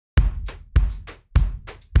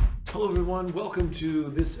Hello everyone, welcome to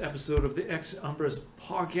this episode of the Ex Umbras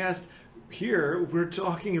podcast. Here we're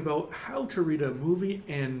talking about how to read a movie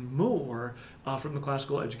and more from the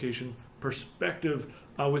classical education perspective.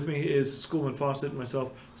 With me is Schoolman Fawcett and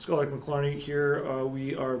myself, Scholarch McLarney. Here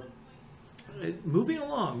we are moving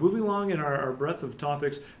along in our breadth of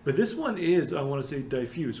topics, but this one is, I want to say,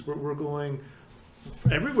 diffuse. We're going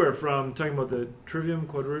everywhere from talking about the trivium,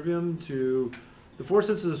 quadrivium, to the four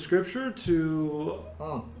senses of scripture, to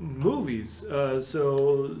movies.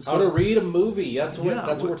 So how to read a movie. That's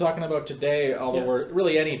what we're talking about today, although we're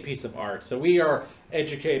really any piece of art. So we are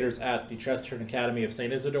educators at the Chesterton Academy of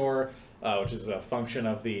St. Isidore, which is a function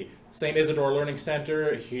of the St. Isidore Learning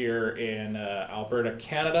Center here in Alberta,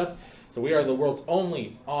 Canada. So we are the world's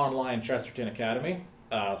only online Chesterton Academy.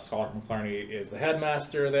 Scholarch McLarney is the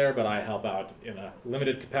headmaster there, but I help out in a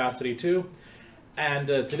limited capacity too. And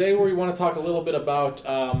today we want to talk a little bit about,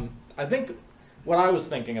 I think what I was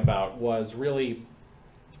thinking about was really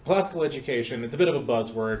classical education. It's a bit of a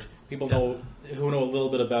buzzword. People who know a little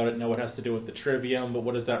bit about it know it has to do with the trivium, but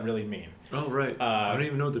what does that really mean? Oh, right. I don't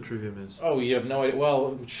even know what the trivium is. Oh, you have no idea?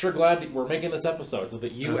 Well, I'm sure glad we're making this episode so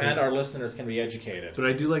that you and our listeners can be educated. But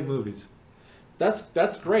I do like movies.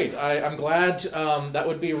 That's great. I'm glad. That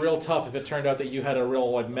would be real tough if it turned out that you had a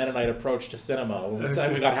real Mennonite approach to cinema.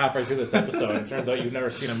 We got halfway through this episode, and it turns out you've never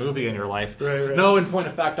seen a movie in your life. Right. No, in point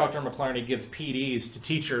of fact, Dr. McLarney gives PDs to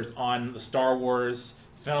teachers on the Star Wars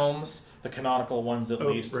films, the canonical ones at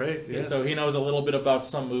least. Right, yes. So he knows a little bit about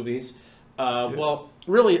some movies. Well,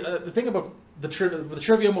 really, the thing about the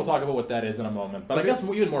trivium, we'll talk about what that is in a moment. But I guess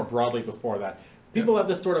even more broadly before that, people have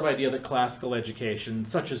this sort of idea that classical education,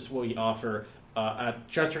 such as what we offer at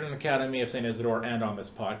Chesterton Academy of St. Isidore and on this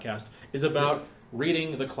podcast, is about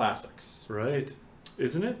reading the classics. Right.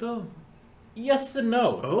 Isn't it, though? Yes and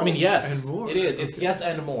no. Oh, I mean, yes, and more. It is. It's yes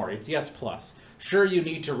and more. It's yes plus. Sure, you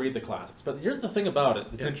need to read the classics, but here's the thing about it.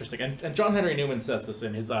 It's interesting. And John Henry Newman says this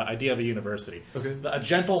in his idea of a university. Okay. A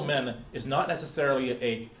gentleman is not necessarily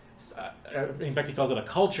in fact, he calls it a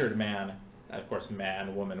cultured man, of course,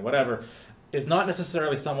 man, woman, whatever, is not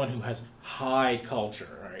necessarily someone who has high culture,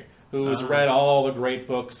 right? Who's read all the great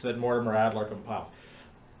books that Mortimer Adler compiled.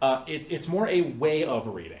 It's more a way of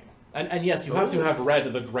reading. And yes, you have to have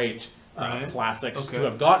read the great classics to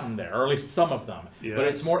have gotten there, or at least some of them. Yes. But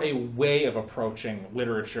it's more a way of approaching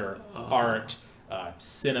literature, art,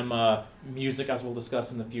 cinema, music, as we'll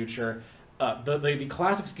discuss in the future. The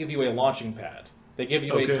classics give you a launching pad. They give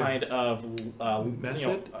you a kind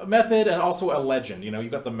of method and also a legend.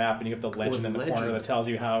 You've got the map and you have the legend in the corner that tells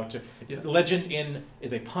you how to... Legend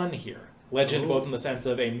is a pun here. Legend both in the sense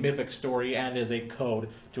of a mythic story and as a code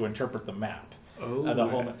to interpret the map.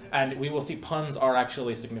 And we will see puns are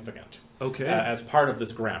actually significant. Okay. As part of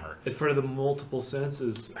this grammar. It's part of the multiple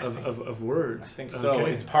senses of words. I think so.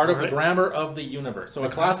 It's part of the grammar of the universe. So a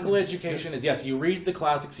classical education is, yes, you read the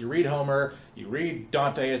classics, you read Homer, you read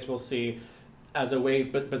Dante, as we'll see, as a way,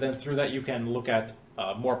 but then through that you can look at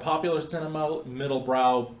more popular cinema,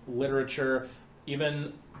 middlebrow literature,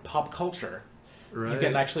 even pop culture. Right. You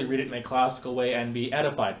can actually read it in a classical way and be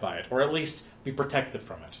edified by it, or at least be protected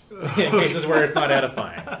from it in cases where it's not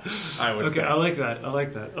edifying. I would say. I like that.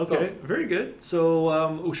 Okay, so, very good.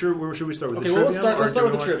 So, where should we start with the trivium? Let's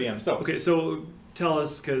start with the trivium. So tell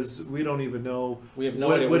us, because we don't even know. We have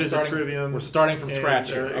no idea. What is a trivium? We're starting from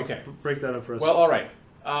scratch here. Okay, break that up for us. Well, all right.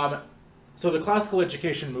 So the classical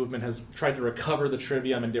education movement has tried to recover the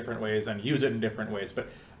trivium in different ways and use it in different ways. But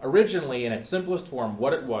originally, in its simplest form,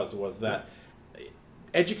 what it was that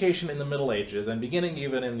education in the Middle Ages, and beginning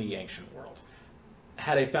even in the ancient world,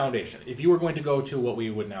 had a foundation. If you were going to go to what we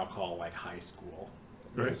would now call like high school,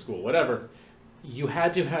 middle school, whatever, you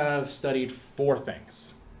had to have studied 4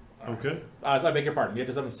 things. Okay. I beg your pardon. You had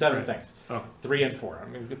to study 7 things. 3 and 4.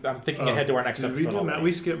 I'm thinking ahead to our next episode.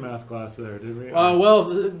 We skipped math class there, did we?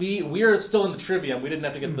 Well, we are still in the trivium. We didn't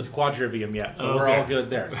have to get to the quadrivium yet, so we're all good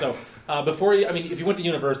there. So before you, if you went to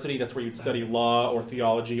university, that's where you'd study law or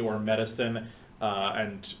theology or medicine,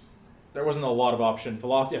 and there wasn't a lot of option.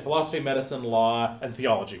 Philosophy, medicine, law, and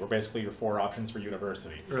theology were basically your 4 options for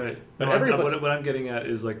university. Right. But what I'm getting at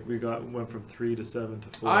is we went from 3 to 7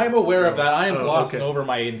 to 4. I'm aware of that. I am glossing over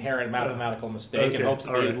my inherent mathematical mistake in hopes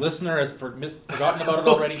that the listener has forgotten about it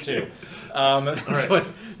already too. So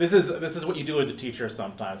this is what you do as a teacher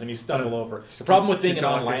sometimes, and you stumble over. The problem with being an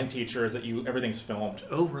online teacher is that everything's filmed.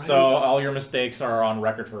 Oh, right. So all your mistakes are on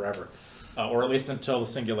record forever. Or at least until the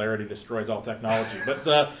singularity destroys all technology. But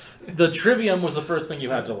the trivium was the first thing you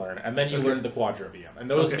had to learn, and then you learned the quadrivium. And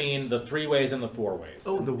those mean the 3 ways and the 4 ways.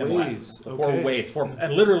 Oh, the ways. The 4 ways.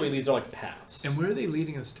 And literally these are like paths. And where are they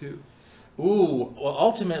leading us to? Well,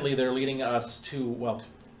 ultimately they're leading us to,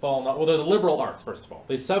 fall. Well, they're the liberal arts, first of all.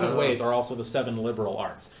 The 7 ways are also the 7 liberal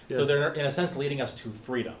arts. Yes. So they're, in a sense, leading us to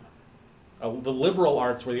freedom. The liberal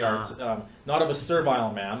arts were the arts, not of a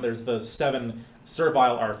servile man. There's the 7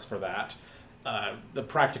 servile arts for that. The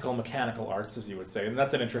practical mechanical arts, as you would say. And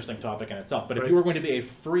that's an interesting topic in itself. But if you were going to be a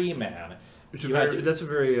free man... That's a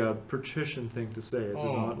very patrician thing to say, is it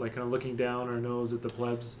not? Like kind of looking down our nose at the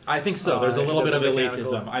plebs. I think so. There's a little bit of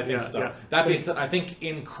elitism. I think so. Yeah. That being said, I think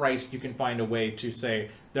in Christ you can find a way to say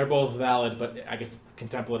they're both valid, but I guess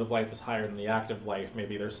contemplative life is higher than the active life.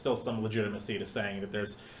 Maybe there's still some legitimacy to saying that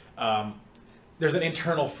there's an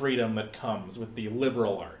internal freedom that comes with the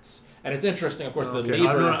liberal arts. And it's interesting, of course, the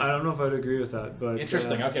Liber... I don't know if I'd agree with that, but...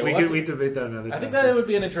 Interesting, okay. We debate that another time. I think that would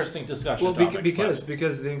be an interesting discussion topic.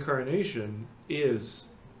 Because the incarnation is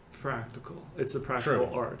practical. It's a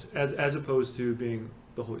practical art, as opposed to being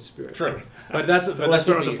the Holy Spirit. True. But that's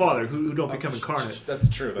the Father, who don't become incarnate. That's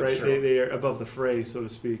true, that's true. They are above the fray, so to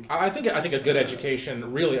speak. I think a good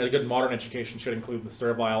education, really a good modern education, should include the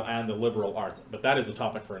servile and the liberal arts. But that is a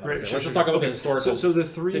topic for another day. Let's just talk about the historical So the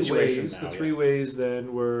 3 ways, the 3 ways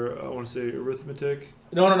then were, I want to say, arithmetic?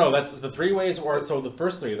 No, that's the 3 ways, so the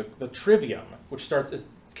first 3, the trivium, which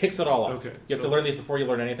kicks it all off. Okay. You have to learn these before you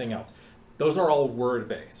learn anything else. Those are all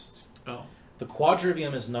word-based. Oh. The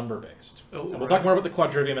quadrivium is number-based. Oh, and we'll talk more about the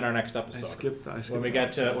quadrivium in our next episode. I skipped that. When we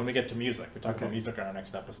get to music, we talk about music in our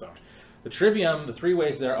next episode. The trivium, the 3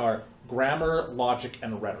 ways there are grammar, logic,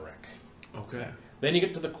 and rhetoric. Okay. Then you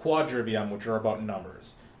get to the quadrivium, which are about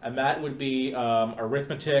numbers, and that would be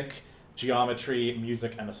arithmetic, geometry,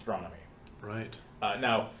 music, and astronomy. Right.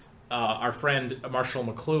 Now, our friend Marshall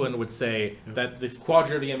McLuhan would say that the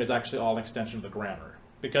quadrivium is actually all an extension of the grammar.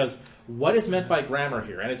 Because what is meant by grammar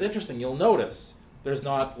here? And it's interesting, you'll notice there's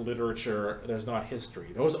not literature, there's not history.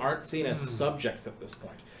 Those aren't seen as subjects at this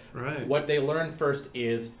point. Right. What they learn first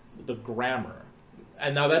is the grammar.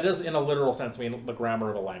 And now that does, in a literal sense, mean the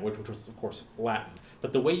grammar of a language, which was, of course, Latin.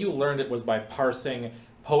 But the way you learned it was by parsing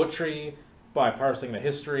poetry, by parsing the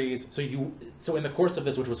histories. So in the course of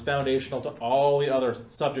this, which was foundational to all the other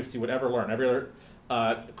subjects you would ever learn, every other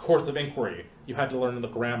course of inquiry, you had to learn the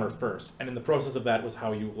grammar first. And in the process of that was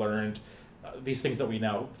how you learned these things that we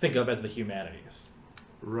now think of as the humanities.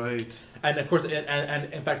 Right. And of course,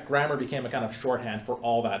 and in fact, grammar became a kind of shorthand for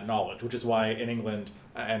all that knowledge, which is why in England,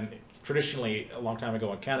 and traditionally a long time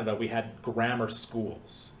ago in Canada, we had grammar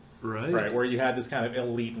schools. Right, where you had this kind of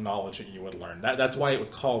elite knowledge that you would learn. That's why it was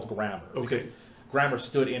called grammar. Okay. Grammar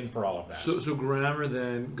stood in for all of that. So grammar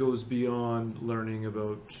then goes beyond learning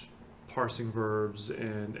about parsing verbs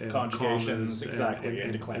and conjugations, exactly,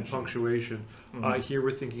 and punctuation. Mm-hmm. Here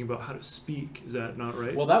we're thinking about how to speak. Is that not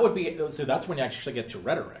right? Well, that would be, so that's when you actually get to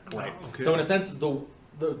rhetoric, right? Oh, okay. So in a sense,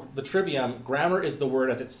 the trivium, grammar is the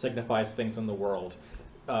word as it signifies things in the world.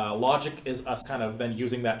 Logic is us kind of then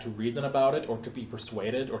using that to reason about it, or to be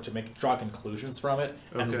persuaded, or to draw conclusions from it.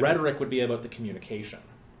 Okay. And rhetoric would be about the communication.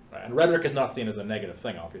 Right? And rhetoric is not seen as a negative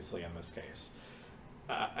thing, obviously, in this case.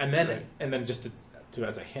 And then just to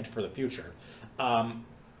as a hint for the future,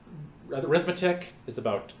 arithmetic is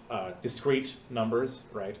about discrete numbers,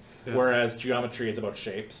 right? Yeah. Whereas geometry is about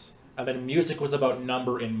shapes. And then music was about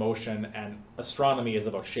number in motion, and astronomy is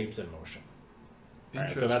about shapes in motion.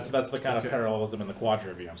 Right, so that's the kind of parallelism in the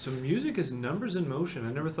quadrivium. So music is numbers in motion.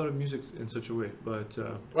 I never thought of music in such a way, but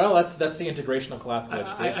well, that's the integration of classical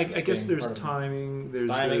education. I guess there's timing. There's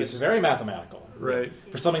timing. It's very mathematical, right?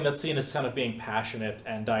 For something that's seen as kind of being passionate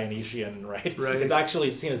and Dionysian, right? Right. It's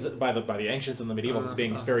actually seen as by the ancients and the medievals as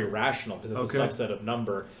being very rational, because it's a subset of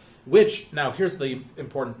number. Which now here's the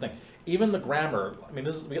important thing. Even the grammar. I mean,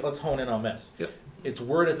 let's hone in on this. Yep. It's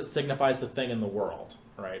word as it signifies the thing in the world,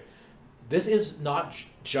 right? This is not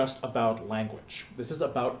just about language. This is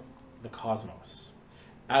about the cosmos.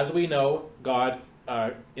 As we know, God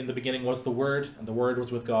in the beginning was the Word, and the Word was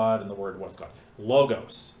with God, and the Word was God.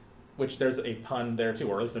 Logos, which there's a pun there too,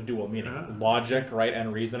 or at least a dual meaning. Yeah. Logic, right,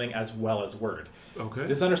 and reasoning as well as word. Okay.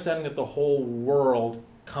 This understanding that the whole world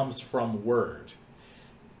comes from word,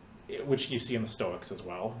 which you see in the Stoics as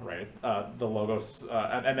well, right? The logos,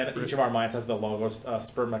 and then each of our minds has the logos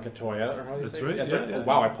spermatoia, or how do you say it? Right. That's right. Yeah.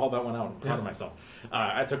 Wow, I pulled that one out. I'm proud of myself.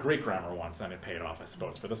 I took Greek grammar once, and it paid off, I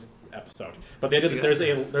suppose, for this episode. But the idea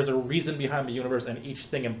that there's a reason behind the universe, and each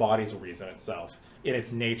thing embodies reason itself in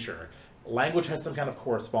its nature. Language has some kind of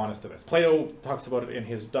correspondence to this. Plato talks about it in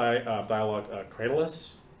his dialogue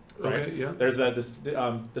Cratylus, right? Okay, yeah. There's this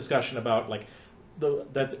discussion about like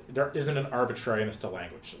that there isn't an arbitrariness to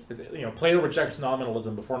language. Plato rejects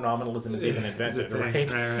nominalism before nominalism is even invented,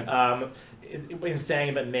 right? In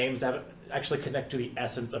saying that names actually connect to the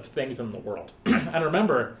essence of things in the world. And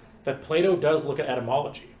remember that Plato does look at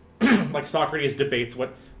etymology. like Socrates debates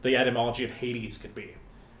what the etymology of Hades could be,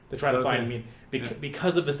 to try to find meaning,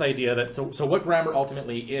 because of this idea that so what grammar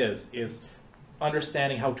ultimately is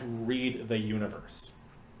understanding how to read the universe.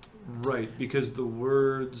 Right, because the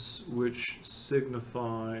words which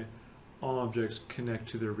signify objects connect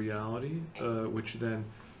to their reality, which then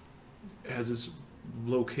has its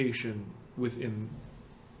location within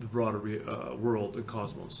the broader world and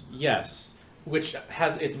cosmos. Yes, which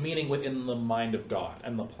has its meaning within the mind of God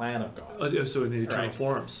and the plan of God. So in the eternal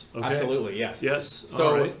forms. Okay. Absolutely, yes. Yes.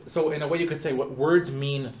 So in a way you could say what words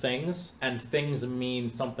mean things, and things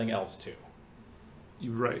mean something else too.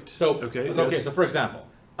 Right. So so for example,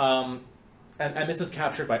 and this is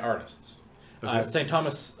captured by artists. Okay. St.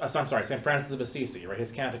 Francis of Assisi, right?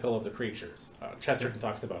 His Canticle of the Creatures. Chesterton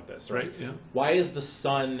talks about this, right? Yeah. Why is the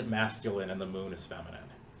sun masculine and the moon is feminine?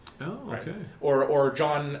 Oh, okay. Right? Or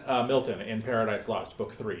John Milton in Paradise Lost,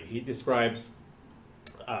 Book 3. He describes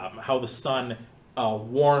how the sun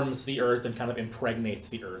warms the earth and kind of impregnates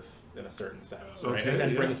the earth in a certain sense, right?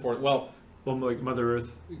 And brings forth, well, like Mother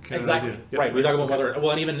Earth. Exactly. Right. We talk about Mother. Well,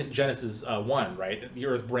 and even Genesis 1, right? The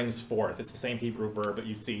earth brings forth. It's the same Hebrew verb that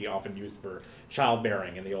you see often used for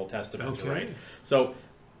childbearing in the Old Testament, right? So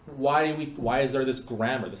why is there this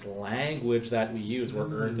grammar, this language that we use where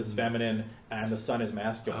earth is feminine and the sun is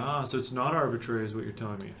masculine? Ah, so it's not arbitrary, is what you're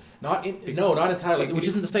telling me. Not entirely. Which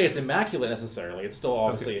isn't to say it's immaculate necessarily. It's still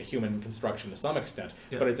obviously a human construction to some extent,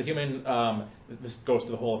 but it's a human. This goes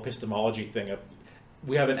to the whole epistemology thing of.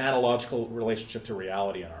 We have an analogical relationship to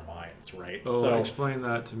reality in our minds, right? Oh, so explain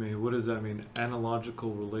that to me. What does that mean? Analogical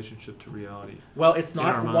relationship to reality. Well, it's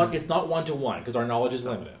not one. It's not one-to-one because our knowledge is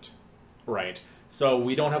limited, right? So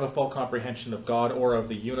we don't have a full comprehension of God or of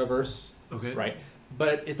the universe, right?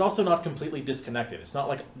 But it's also not completely disconnected. It's not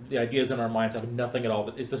like the ideas in our minds have nothing at all.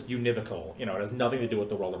 It's just univocal. You know, it has nothing to do with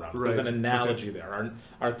the world around us. There's an analogy there.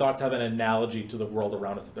 Our thoughts have an analogy to the world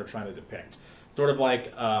around us that they're trying to depict. Sort of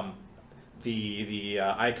like. The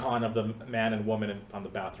icon of the man and woman on the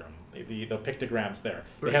bathroom, the pictograms there.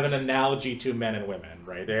 They have an analogy to men and women,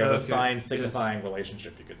 right? They have a sign signifying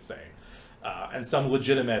relationship, you could say, and some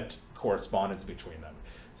legitimate correspondence between them.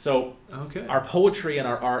 So our poetry and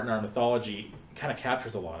our art and our mythology kind of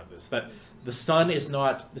captures a lot of this. That the sun is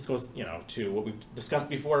not. This goes, to what we've discussed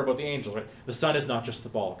before about the angels, right? The sun is not just the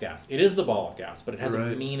ball of gas. It is the ball of gas, but it has a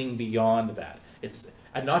meaning beyond that. It's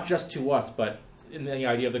and not just to us, but in the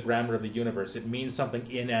idea of the grammar of the universe, it means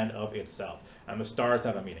something in and of itself. And the stars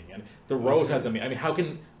have a meaning, and the rose has a meaning. I mean, how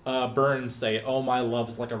can Bourne say, "Oh, my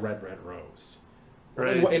love's like a red, red rose"?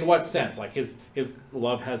 Right. In what sense? Like his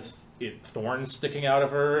love has thorns sticking out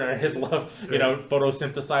of her, or his love,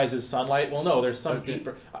 photosynthesizes sunlight. Well, no, there's some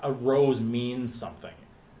deeper. A rose means something,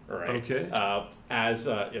 right? Okay. As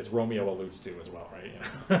Romeo alludes to as well,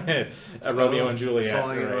 right? Romeo and Juliet.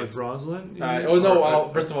 Falling in love with Rosalind?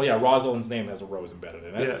 First of all, Rosalind's name has a rose embedded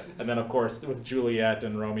in it. Yeah. And then, of course, with Juliet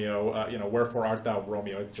and Romeo, wherefore art thou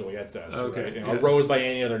Romeo, as Juliet says. Okay. Right? A rose by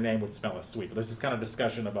any other name would smell as sweet. But there's this kind of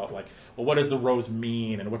discussion about, what does the rose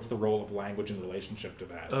mean, and what's the role of language in relationship to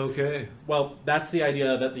that? Okay. Well, that's the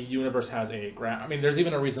idea that the universe has a I mean, there's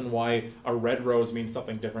even a reason why a red rose means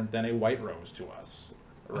something different than a white rose to us.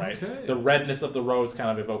 Right, the redness of the rose kind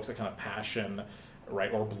of evokes a kind of passion,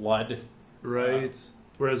 right, or blood. Right.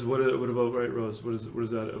 Whereas, what about white rose? What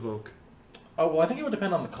does that evoke? Oh well, I think it would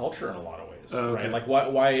depend on the culture in a lot of ways, right? Like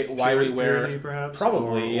why we wear purity, perhaps,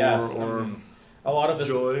 probably yes, or a lot of this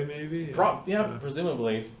joy maybe.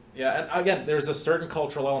 Presumably, yeah. And again, there's a certain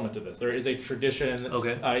cultural element to this. There is a tradition.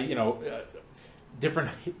 Okay.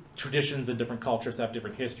 Different traditions and different cultures have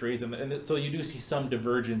different histories, and so you do see some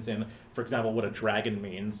divergence in, for example, what a dragon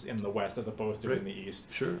means in the West as opposed to in the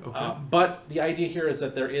East. Sure. Okay. But the idea here is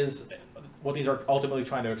that there is, what these are ultimately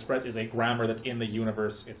trying to express is a grammar that's in the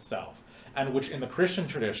universe itself, and which in the Christian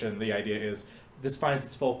tradition, the idea is this finds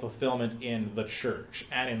its full fulfillment in the church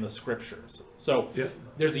and in the scriptures. So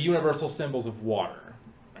there's the universal symbols of water.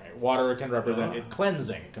 Right? Water can represent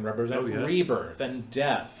cleansing, it can represent rebirth and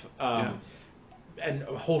death. And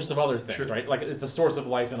a host of other things, right? Like it's the source of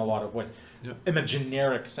life in a lot of ways, in the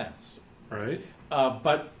generic sense. Right.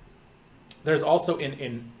 But there's also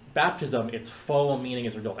in baptism, its full meaning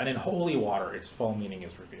is revealed, and in holy water, its full meaning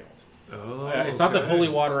is revealed. Oh, it's not that holy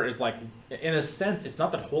water is like, in a sense, it's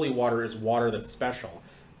not that holy water is water that's special.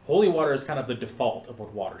 Holy water is kind of the default of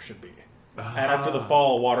what water should be. And after the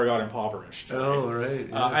fall, water got impoverished. Right? Oh, right.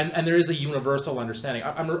 Yes. And there is a universal understanding.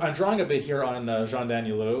 I'm drawing a bit here on Jean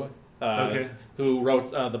Danielou. Who wrote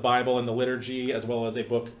the Bible and the liturgy, as well as a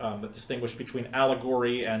book that distinguished between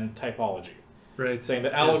allegory and typology. Right. Saying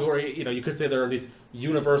that allegory, you know, you could say there are these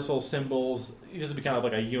universal symbols. This would be kind of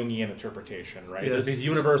like a Jungian interpretation, right? Yes. There's these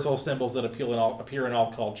universal symbols that appear in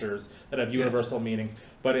all cultures, that have universal meanings.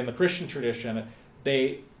 But in the Christian tradition,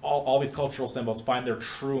 all these cultural symbols find their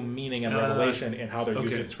true meaning and revelation in how they're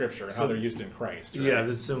used in Scripture and how they're used in Christ. Right? Yeah,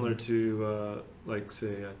 this is similar to, like,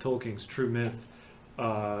 say, Tolkien's True Myth,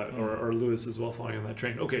 or Lewis as well, following on that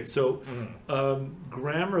train. Okay, so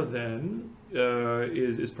grammar then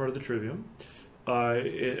is part of the trivium,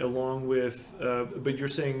 along with, but you're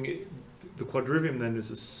saying the quadrivium then is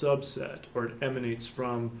a subset, or it emanates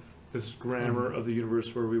from this grammar of the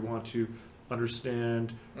universe where we want to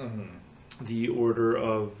understand the order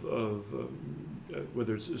of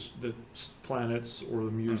whether it's the planets or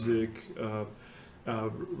the music,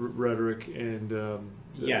 rhetoric, and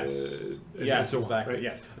yes, and so exactly. On, right?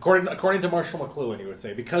 Yes, according to Marshall McLuhan, he would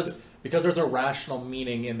say because there's a rational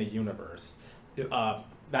meaning in the universe,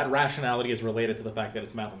 that rationality is related to the fact that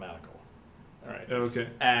it's mathematical. All right. Okay.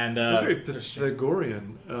 And it's very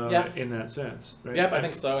Pythagorean in that sense, right? Yep, I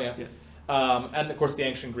think so. Yeah. And of course, the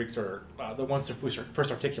ancient Greeks are the ones to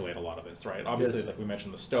first articulate a lot of this, right? Obviously, like we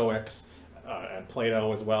mentioned, the Stoics and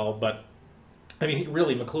Plato as well. But I mean,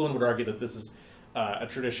 really, McLuhan would argue that this is a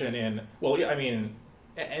tradition in, well, I mean,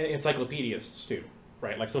 encyclopedists too,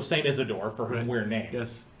 right? Like, so Saint Isidore, for whom we're named.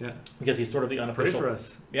 Yes, yeah. Because he's sort of the unofficial. Pray for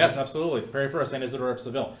us. Yes, absolutely. Pray for us, Saint Isidore of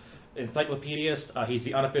Seville. Encyclopedist, he's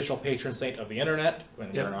the unofficial patron saint of the internet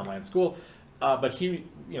when we're an online school. But he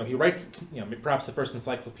writes, perhaps the first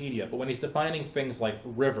encyclopedia, but when he's defining things like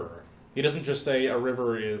river, he doesn't just say a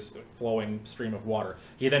river is a flowing stream of water.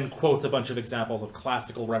 He then quotes a bunch of examples of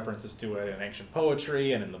classical references to it in ancient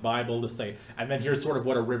poetry and in the Bible to say, and then here's sort of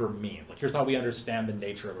what a river means. Like, here's how we understand the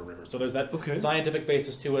nature of a river. So there's that scientific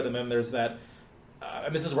basis to it, and then there's that,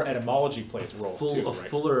 and this is where etymology plays roles too, right?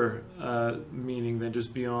 Fuller meaning than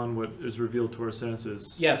just beyond what is revealed to our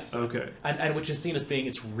senses. Yes. Okay. And which is seen as being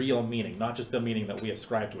its real meaning, not just the meaning that we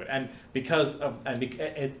ascribe to it. And because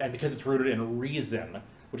it's rooted in reason,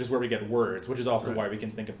 which is where we get words, which is also why we can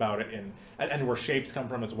think about it and where shapes come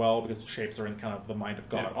from as well, because shapes are in kind of the mind of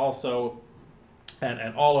God also,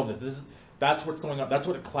 and all of this. That's what's going on. That's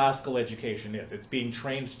what a classical education is. It's being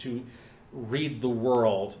trained to read the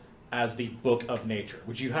world as the book of nature,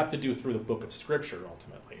 which you have to do through the book of Scripture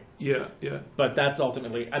ultimately. Yeah, yeah. But that's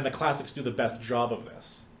ultimately, and the classics do the best job of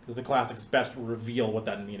this, because the classics best reveal what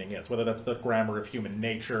that meaning is, whether that's the grammar of human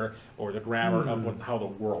nature or the grammar of how the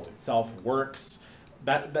world itself works.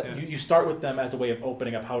 You start with them as a way of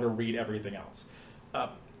opening up how to read everything else.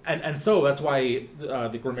 And so that's why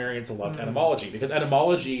the grammarians loved etymology, because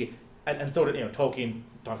etymology, and so did, Tolkien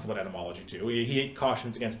talks about etymology too. He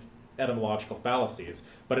cautions against etymological fallacies,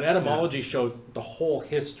 but an etymology shows the whole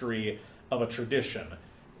history of a tradition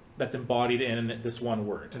that's embodied in this one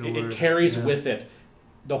word. It carries with it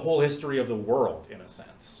the whole history of the world, in a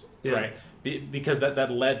sense, right? Because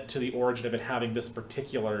that led to the origin of it having this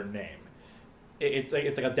particular name. It's like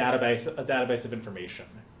a database of information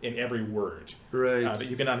in every word, that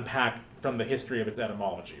you can unpack from the history of its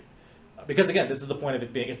etymology. Because again, this is the point of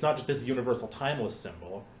it being, it's not just this universal timeless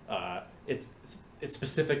symbol, it's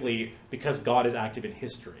specifically because God is active in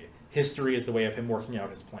history. History is the way of him working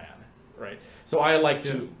out his plan, right? So I like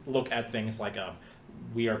to look at things like,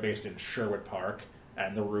 we are based in Sherwood Park,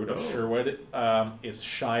 and the root of Sherwood is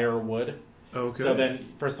Shirewood. Okay. So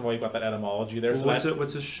then, first of all, you've got that etymology there. Well, so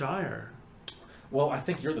what's a shire? Well, I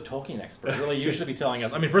think you're the Tolkien expert. Really, you should be telling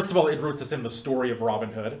us. I mean, first of all, it roots us in the story of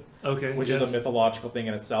Robin Hood, which is a mythological thing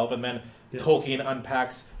in itself, and then Tolkien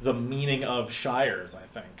unpacks the meaning of shires, I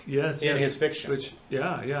think, in his fiction. Which,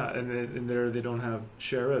 and there they don't have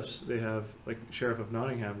sheriffs; they have, like, Sheriff of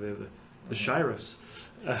Nottingham. They have the sheriffs.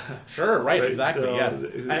 Sure, right, exactly, so, yes.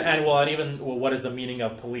 And even what is the meaning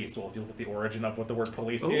of police? Well, if you look at the origin of what the word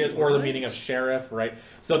police is, or the meaning of sheriff, right?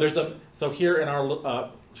 So here in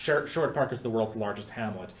our Sherwood Park is the world's largest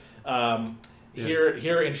hamlet.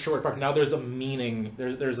 Here in Sherwood Park, now there's a meaning,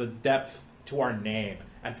 there's a depth to our name,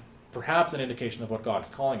 and perhaps an indication of what God is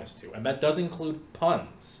calling us to, and that does include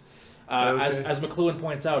puns. As McLuhan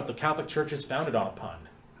points out, the Catholic Church is founded on a pun.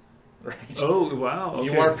 Right. Oh, wow.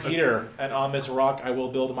 Okay. You are Peter, and on this rock I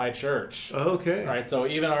will build my church. Okay. Right. So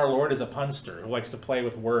even our Lord is a punster who likes to play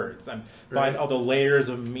with words and find all the layers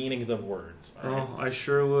of meanings of words. Right? Oh, I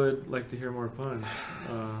sure would like to hear more puns,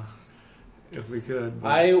 if we could.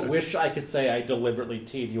 I wish I could say I deliberately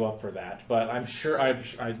teed you up for that, but I'm sure I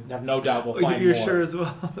have no doubt we'll find You're more. sure as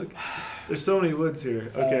well. There's so many woods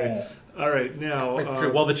here. Okay. All right, now.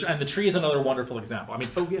 Well, the tree is another wonderful example. I mean,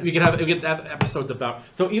 we could have episodes about.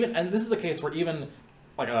 So even, and this is a case where even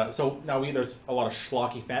so now there's a lot of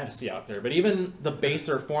schlocky fantasy out there, but even the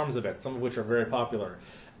baser forms of it, some of which are very popular,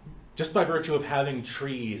 just by virtue of having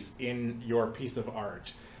trees in your piece of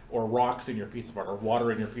art, or rocks in your piece of art, or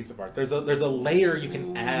water in your piece of art, there's a layer you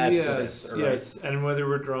can add to this. Right? Yes, and whether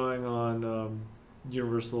we're drawing on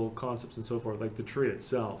universal concepts and so forth, like the tree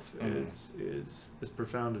itself is as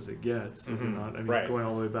profound as it gets, is it not? I mean, going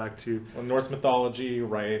all the way back to Norse mythology,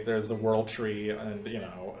 right? There's the world tree, and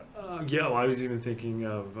well, I was even thinking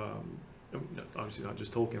of obviously not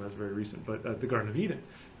just Tolkien, that's very recent, but the Garden of Eden,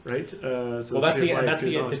 right? So well, that's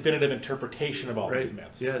the definitive interpretation of all these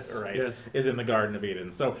myths, right? Yes. Is in the Garden of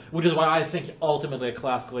Eden. So, which is why I think ultimately a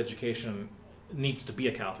classical education needs to be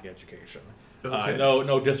a Catholic education. Okay.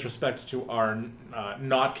 No disrespect to our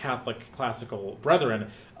not Catholic classical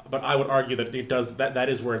brethren, but I would argue that it does that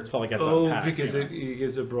is where it's fully gets unpacked. Because it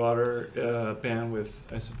gives a broader bandwidth,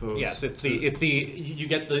 I suppose. Yes, you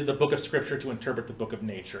get the book of Scripture to interpret the book of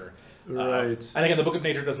nature. Right. I think the book of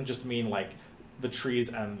nature doesn't just mean like the trees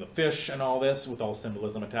and the fish and all this with all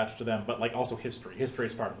symbolism attached to them, but like also history. History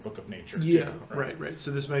is part of the book of nature. Yeah, too, right.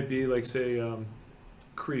 So this might be like, say,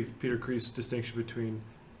 Peter Kreeft's distinction between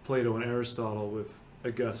Plato and Aristotle with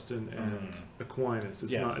Augustine and Aquinas.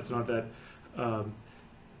 It's not that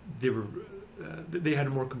they had a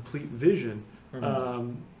more complete vision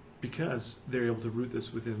because they're able to root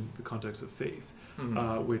this within the context of faith,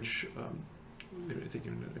 which I think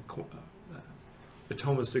a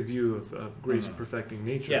Thomistic view of grace perfecting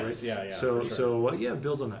nature. Yes, right? Yeah. So it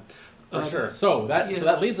builds on that. For sure. So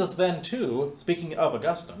that leads us then to, speaking of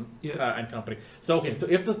Augustine and company. So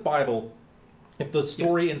if the Bible, if the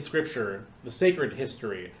story in Scripture, the sacred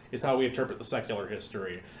history, is how we interpret the secular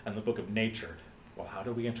history and the book of nature, well, how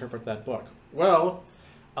do we interpret that book? Well,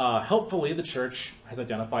 helpfully, the Church has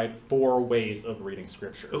identified 4 ways of reading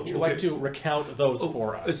Scripture. Would you like to recount those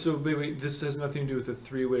for us? So wait, this has nothing to do with the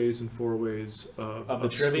 3 ways and 4 ways of the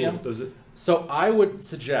trivium, does it? So I would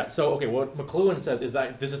suggest. So what McLuhan says is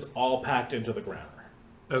that this is all packed into the grammar.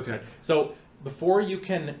 Okay. So before you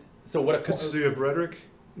can, so you have rhetoric.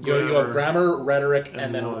 You have grammar, rhetoric,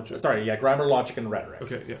 and then logic. Grammar, logic, and rhetoric.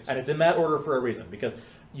 Okay, yes. And it's in that order for a reason, because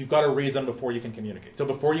you've got to reason before you can communicate. So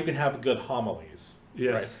before you can have good homilies,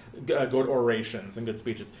 yes, right, good orations and good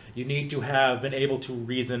speeches, you need to have been able to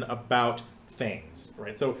reason about things,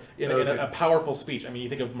 right? So in a powerful speech, I mean, you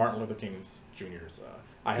think of Martin Luther King Jr.'s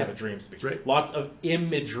 "I Have a Dream" speech. Right. Lots of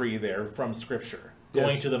imagery there from Scripture.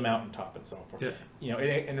 Going to the mountaintop and so forth. Yeah.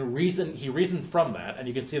 And he reasoned from that, and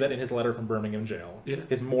you can see that in his letter from Birmingham jail. Yeah.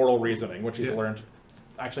 His moral reasoning, which he's learned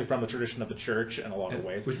actually from the tradition of the church in a lot of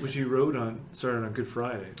ways. Which he wrote started on Good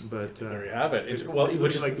Friday, but there you have it.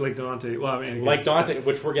 Which is like Dante. Well, I mean, like Dante,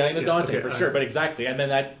 which we're getting to Dante for sure. But exactly, and then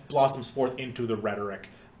that blossoms forth into the rhetoric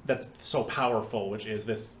that's so powerful, which is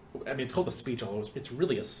this. I mean, it's called a speech, although it's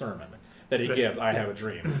really a sermon that he gives. I have a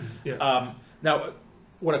dream. Now,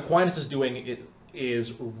 what Aquinas is doing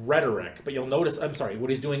is rhetoric, but you'll notice, what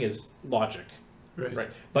he's doing is logic, right?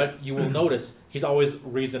 But you will notice he's always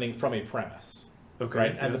reasoning from a premise,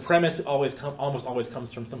 right? And the premise almost always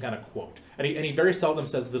comes from some kind of quote, and he very seldom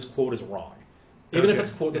says this quote is wrong, even if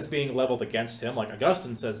it's a quote that's being leveled against him, like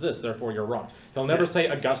Augustine says this, therefore you're wrong. He'll never say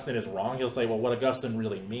Augustine is wrong. He'll say, well, what Augustine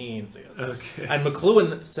really means is. And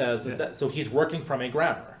McLuhan says that, so he's working from a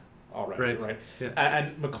grammar already, right?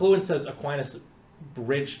 And McLuhan says Aquinas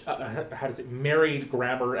bridged, married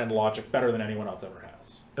grammar and logic better than anyone else ever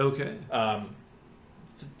has.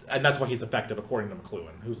 And that's why he's effective, according to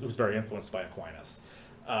McLuhan, who's very influenced by Aquinas.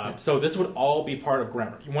 So this would all be part of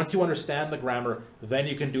grammar. Once you understand the grammar, then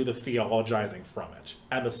you can do the theologizing from it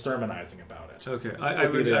and the sermonizing about it. Okay,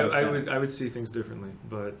 I would see things differently,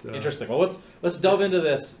 but interesting. Well, let's delve into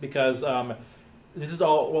this because. This is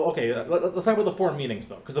all, well, okay, let's talk about the 4 meanings,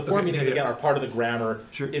 though, because the 4 meanings, again, are part of the grammar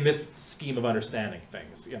in this scheme of understanding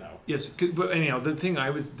things, Yes, but anyhow, the thing I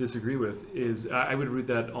would disagree with is I would root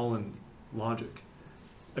that all in logic.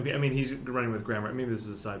 I mean, he's running with grammar. Maybe this is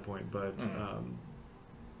a side point, but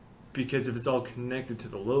because if it's all connected to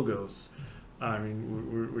the logos, I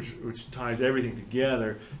mean, which ties everything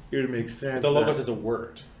together, it would make sense. But the logos is a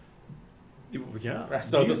word. Yeah.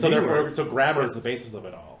 So grammar is the basis of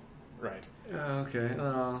it all, right? Okay.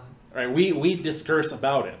 Right. We discourse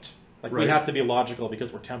about it. Like we have to be logical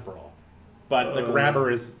because we're temporal, but the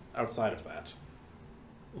grammar is outside of that.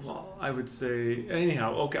 Well, I would say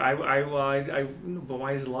anyhow. Okay. But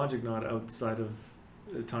why is logic not outside of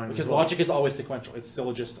time? Because logic is always sequential. It's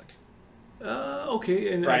syllogistic.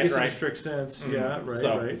 Okay, and I guess in a strict sense,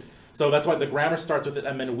 right. So that's why the grammar starts with it,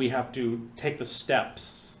 and then we have to take the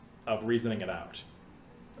steps of reasoning it out.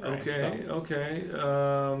 Right? Okay.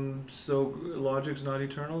 So logic's not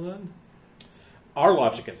eternal then? Our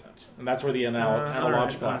logic isn't, and that's where the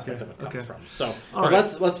analogical aspect of it comes from. So, but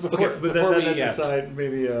right. let's before we aside,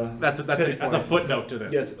 maybe that's a footnote to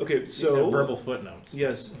this. Yes. Okay. So verbal footnotes.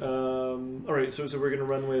 Yes. All right. So we're going to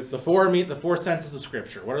run with the four senses of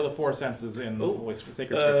Scripture. What are the four senses in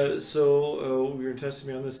sacred Scripture? So you're testing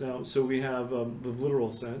me on this now. So we have the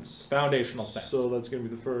literal sense, foundational sense. So that's going to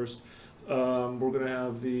be the first. We're going to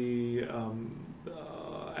have the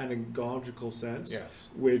anagogical sense, yes,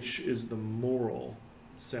 which is the moral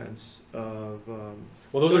sense of. Well,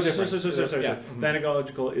 those are different. Sorry. The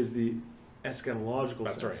anagogical is the eschatological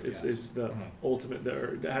sense. Right, it's the ultimate,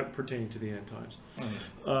 pertaining to the end times.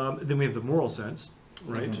 Mm-hmm. Then we have the moral sense,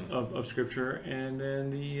 right, of Scripture, and then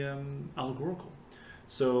the allegorical.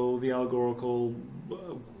 So the allegorical,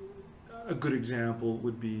 a good example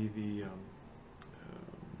would be the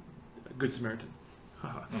Good Samaritan.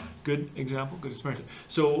 Good example, Good Samaritan.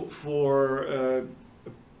 So for,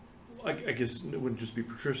 I guess it wouldn't just be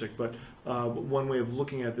patristic, but one way of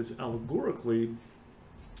looking at this allegorically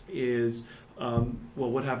is,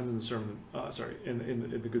 what happens in the sermon,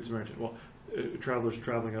 in the Good Samaritan? Well, a traveler's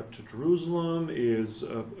traveling up to Jerusalem, is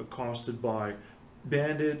accosted by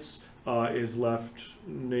bandits, is left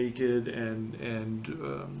naked and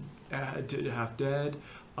half dead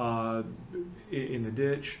in the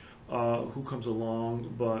ditch. Who comes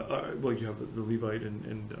along, but you have the Levite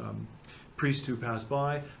and priest who pass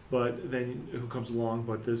by, but then who comes along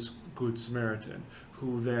but this Good Samaritan,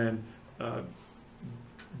 who then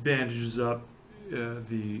bandages up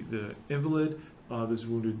the invalid, this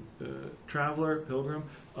wounded traveler, pilgrim,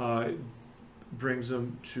 brings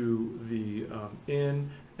him to the inn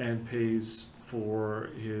and pays for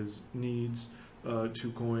his needs,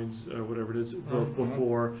 2 coins, whatever it is,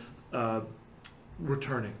 before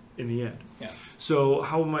returning in the end. Yeah. So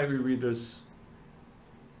how might we read this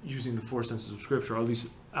using the 4 senses of Scripture, or at least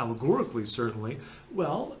allegorically, certainly?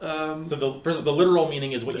 Well, so the literal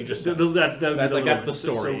meaning is what you just said. That's the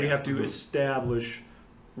story. So we have to establish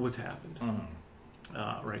what's happened.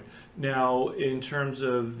 Right. Now, in terms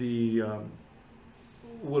of the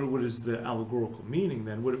what is the allegorical meaning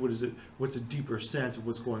then? What is it? What's a deeper sense of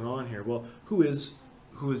what's going on here? Well, who is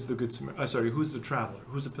the Good Samaritan? Who's the traveler?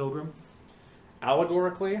 Who's the pilgrim?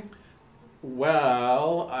 Allegorically,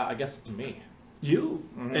 well, I guess it's me. You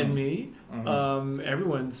and me,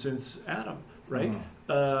 everyone since Adam, right,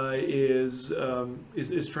 is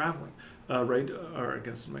traveling, right? Or I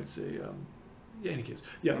guess I might say, in any case,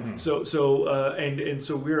 yeah. So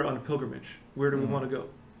we're on a pilgrimage. Where do we want to go?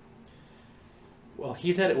 Well,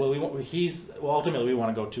 he's headed. Well, ultimately we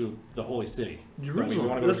want to go to the holy city. Jerusalem. We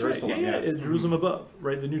want to go to Jerusalem. Right. Yeah, Jerusalem above,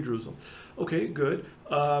 right? The New Jerusalem. Okay, good.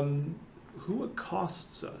 Who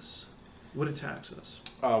accosts us? What attacks us?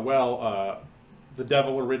 The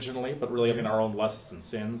devil originally, but really in our own lusts and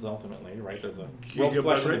sins ultimately, right? There's a world's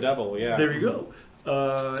flesh of the devil, yeah. There you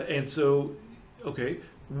go. And so, okay,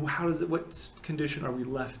 what condition are we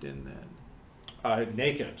left in then?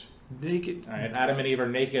 Naked. Naked. Right? Adam and Eve are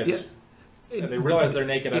naked. Yeah. And they realize they're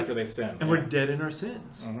naked after they sin. And we're dead in our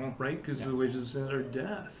sins, right? Because the wages of sin are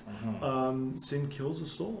death. Sin kills the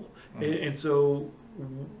soul. And so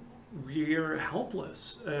we're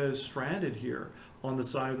helpless, stranded here on the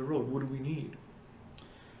side of the road. What do we need?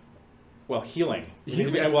 Well, healing.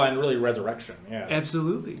 And really resurrection, yes.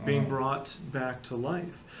 Absolutely. Being brought back to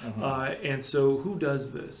life. And so who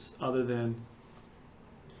does this other than...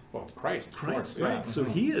 Well, Christ. Christ, course, right. So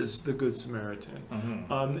he is the Good Samaritan.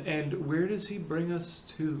 And where does he bring us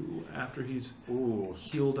to after he's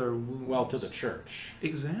healed our wounds? Well, to the church.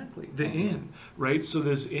 Exactly. The inn, right? So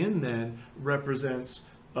this inn then represents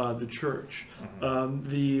the church.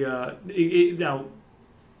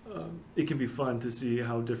 It can be fun to see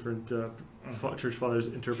how different church fathers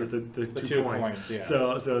interpret the 2 points. Yes.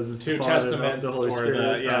 So is this 2 testaments, the Holy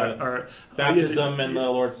Spirit, or baptism and the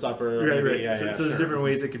Lord's Supper. Right. Yeah, so there's different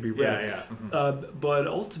ways it could be read. Yeah. But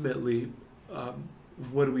ultimately,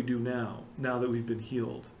 what do we do now that we've been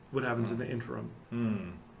healed? What happens in the interim?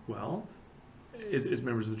 Well, as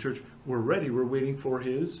members of the church, we're ready. We're waiting for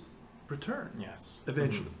his return. Yes.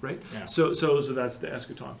 Eventually, right? Yeah. So that's the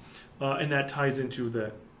eschaton, and that ties into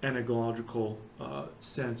the anagogical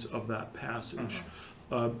sense of that passage.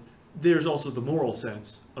 There's also the moral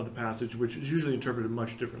sense of the passage, which is usually interpreted in a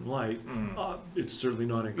much different light. It's certainly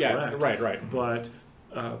not incorrect. Yeah, right. But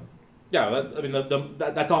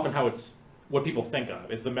that's often how what people think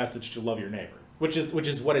of is the message to love your neighbor. Which is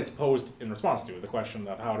what it's posed in response to the question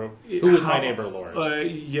of who is my neighbor, Lord?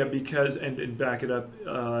 Because and back it up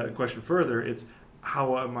a question further. It's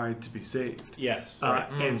how am I to be saved? Yes.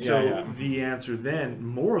 And so the answer then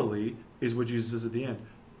morally is what Jesus says at the end: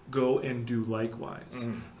 go and do likewise,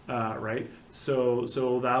 right?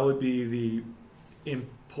 So that would be the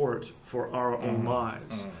import for our own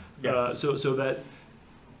lives. Yes. So that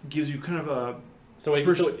gives you kind of a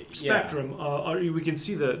spectrum. We can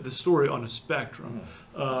see the story on a spectrum,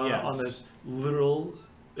 on this literal,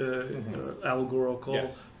 allegorical.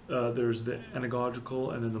 Yes. There's the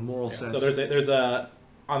anagogical, and then the moral sense. So there's a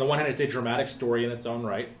on the one hand, it's a dramatic story in its own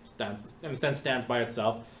right, stands by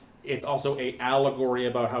itself. It's also a allegory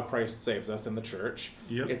about how Christ saves us in the church.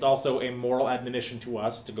 Yep. It's also a moral admonition to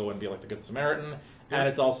us to go and be like the Good Samaritan. And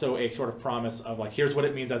it's also a sort of promise of like, here's what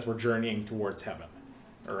it means as we're journeying towards heaven.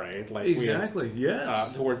 All right, like exactly,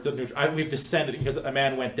 yes. Towards the new. We've descended because a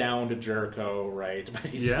man went down to Jericho, right?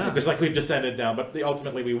 But just like we've descended down, but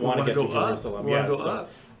ultimately we want to get to Jerusalem. We want to go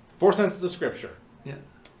up. 4 senses of Scripture. Yeah,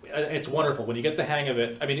 it's wonderful when you get the hang of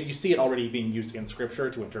it. I mean, you see it already being used in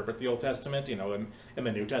Scripture to interpret the Old Testament. You know, in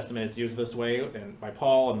the New Testament, it's used this way, and by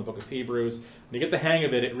Paul in the Book of Hebrews. When you get the hang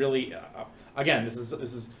of it, it really, again, this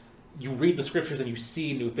is you read the Scriptures and you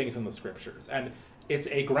see new things in the Scriptures, and it's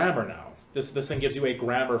a grammar now. This thing gives you a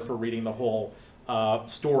grammar for reading the whole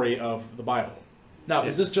story of the Bible. Now,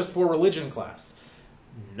 is this just for religion class?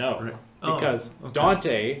 No, because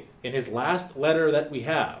Dante, in his last letter that we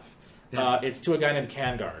have, it's to a guy named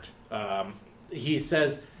Cangard. He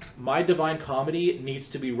says, "My Divine Comedy needs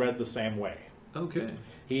to be read the same way." Okay.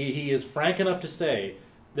 He is frank enough to say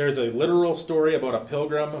there's a literal story about a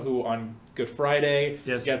pilgrim who on Good Friday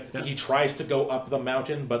he tries to go up the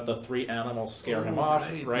mountain, but the 3 animals scare him off,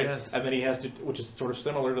 right? Yes. And then he has to, which is sort of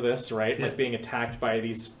similar to this, right? Like being attacked by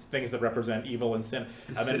these things that represent evil and sin.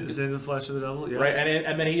 Sin in the flesh of the devil, yes. Right?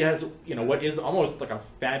 And then he has, what is almost like a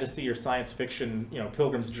fantasy or science fiction,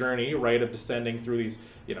 pilgrim's journey, right? Of descending through these,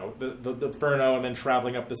 the Inferno, and then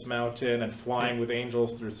traveling up this mountain and flying with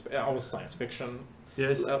angels through almost science fiction.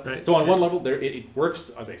 Yes, right. So on one level, it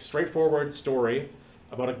works as a straightforward story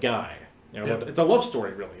about a guy. It's a love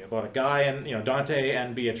story, really, about a guy and Dante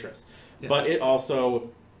and Beatrice. Yeah. But it also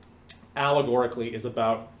allegorically is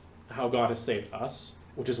about how God has saved us,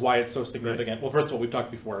 which is why it's so significant. Right. Well, first of all, we've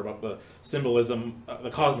talked before about the symbolism, the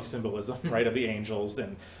cosmic symbolism, right, of the angels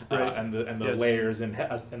and the layers in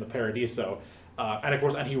the Paradiso. And of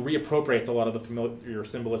course, he reappropriates a lot of the familiar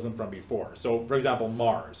symbolism from before. So, for example,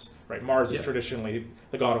 Mars, right? Mars is traditionally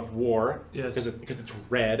the god of war because it's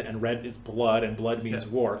red, and red is blood, and blood means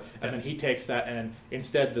war. And then he takes that, and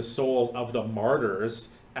instead the souls of the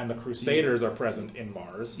martyrs and the crusaders are present in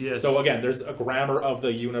Mars. Yes. So again, there's a grammar of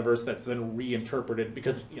the universe that's then reinterpreted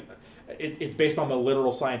because it's based on the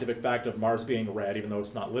literal scientific fact of Mars being red, even though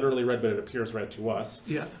it's not literally red, but it appears red to us.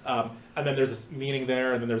 Yeah. And then there's this meaning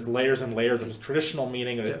there, and then there's layers and layers of this traditional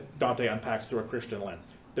meaning that Dante unpacks through a Christian lens.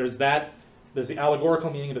 There's the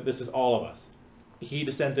allegorical meaning that this is all of us. He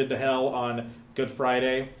descends into hell on Good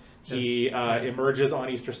Friday. He emerges on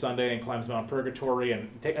Easter Sunday and climbs Mount Purgatory, and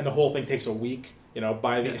the whole thing takes a week.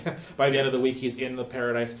 By the end of the week, he's in the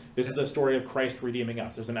paradise. This is a story of Christ redeeming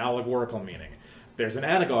us. There's an allegorical meaning. There's an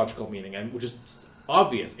anagogical meaning, and which is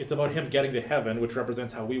obvious. It's about him getting to heaven, which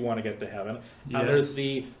represents how we want to get to heaven. And there's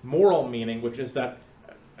the moral meaning, which is that,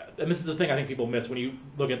 and this is the thing I think people miss when you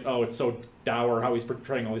look at, it's so dour how he's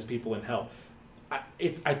portraying all these people in hell.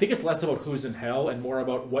 I think it's less about who's in hell and more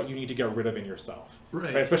about what you need to get rid of in yourself.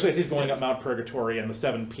 Right. Especially as he's going up Mount Purgatory and the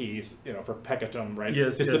 7 Ps, for peccatum, right?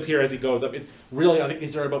 Disappear as he goes up. It's really, I think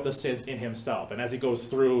these are about the sins in himself. And as he goes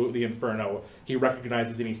through the Inferno, he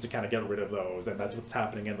recognizes he needs to kind of get rid of those, and that's what's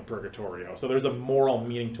happening in the Purgatorio. So there's a moral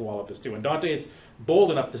meaning to all of this too. And Dante is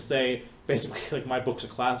bold enough to say, basically, like, my book's a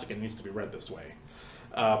classic and needs to be read this way.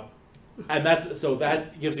 And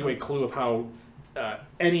that gives you a clue of how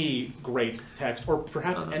any great text, or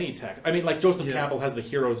perhaps any text. I mean, like Joseph Campbell has the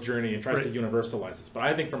hero's journey and tries to universalize this, but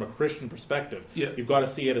I think from a Christian perspective, you've got to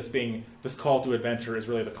see it as being this call to adventure is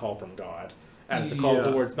really the call from God, and it's a call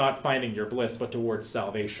towards not finding your bliss, but towards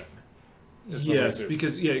salvation. Yes,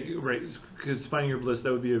 because because finding your bliss,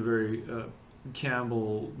 that would be a very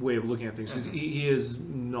Campbell way of looking at things, because he is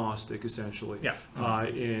Gnostic essentially.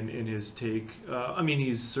 In his take, I mean,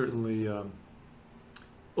 he's certainly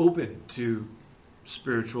open to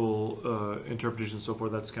spiritual interpretation and so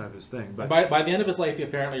forth. That's kind of his thing. But by the end of his life, he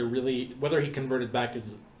apparently really, whether he converted back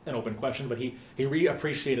is an open question, but he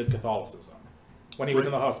reappreciated Catholicism when he was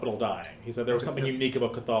in the hospital dying. He said there was something unique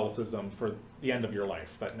about Catholicism for the end of your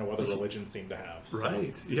life that no other religion seemed to have.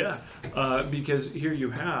 Right, because here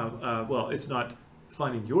you have, it's not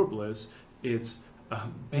finding your bliss, it's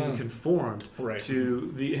being conformed Right.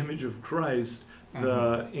 to the image of Christ,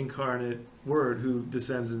 the incarnate Word who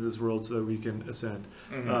descends into this world so that we can ascend.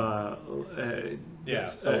 By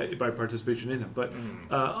participation in Him. But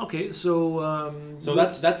okay, so so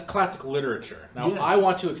that's classic literature. Now Yes. I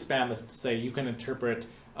want to expand this to say you can interpret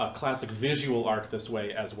classic visual art this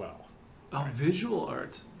way as well. oh, visual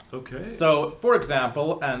art. Okay. So, for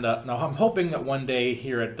example, and now I'm hoping that one day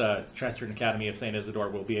here at Chesterton Academy of St. Isidore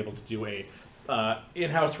we'll be able to do a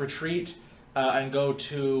in-house retreat and go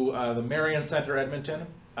to the Marian Center, Edmonton.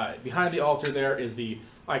 Behind the altar there is the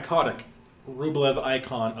iconic Rublev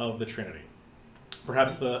icon of the Trinity.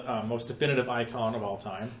 Perhaps the most definitive icon of all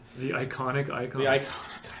time. The iconic icon. The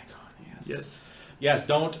iconic icon, yes. Yes. Yes,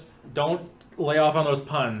 don't lay off on those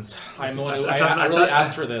puns. I'm the one who I really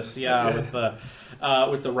asked for this,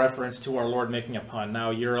 with the reference to our Lord making a pun.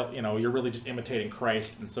 Now you're really just imitating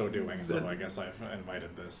Christ in so doing. So I guess I've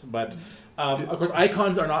invited this. But of course,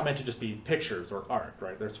 icons are not meant to just be pictures or art,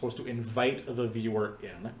 right? They're supposed to invite the viewer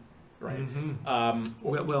in, right?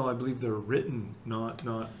 Well, I believe they're written, not.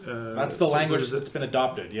 That's the language that's been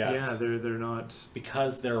adopted. Yes. Yeah, they're not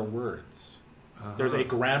because they're words. There's a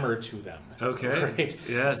grammar to them. Okay. Right.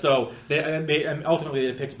 Yeah. So they ultimately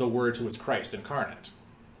they depict the Word who is Christ incarnate.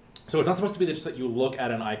 So it's not supposed to be just that you look at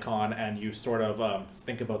an icon and you sort of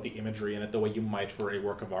think about the imagery in it the way you might for a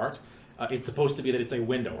work of art. It's supposed to be that it's a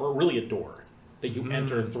window, or really a door, that you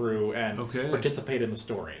enter through and participate in the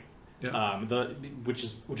story. Yeah. Which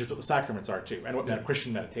is what the sacraments are too, and what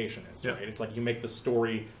Christian meditation is. Yeah. Right? It's like you make the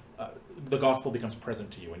story, the gospel becomes present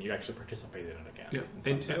to you, and you actually participate in it again. Yeah.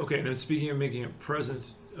 Okay. Now, speaking of making it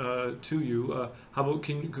present to you, how about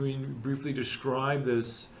can we briefly describe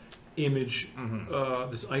this image,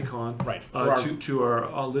 this icon, right, to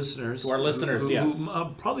our listeners? To our listeners, yes. Who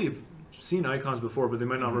probably have seen icons before, but they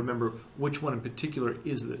might not remember which one in particular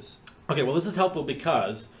is this. Okay. Well, this is helpful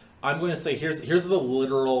because I'm going to say here's the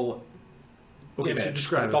literal. Okay, image. So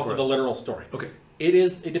describe it's it also for the us. literal story. Okay. It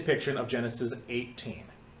is a depiction of Genesis 18.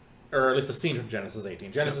 Or at least a scene from Genesis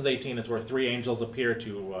 18. Genesis 18 is where three angels appear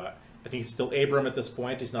to, I think he's still Abram at this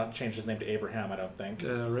point. He's not changed his name to Abraham, I don't think.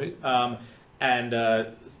 Right.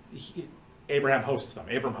 Abraham hosts them.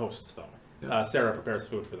 Abram hosts them. Yeah. Sarah prepares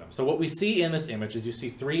food for them. So what we see in this image is you see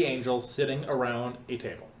three angels sitting around a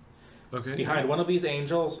table. Okay. Behind one of these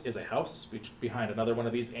angels is a house. Behind another one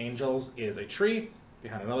of these angels is a tree.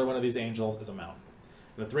 Behind another one of these angels is a mountain.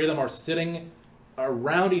 And the three of them are sitting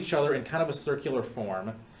around each other in kind of a circular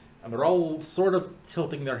form. And they're all sort of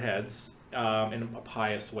tilting their heads in a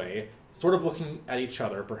pious way, sort of looking at each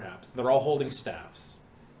other, perhaps. They're all holding staffs.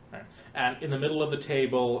 Right? And in the middle of the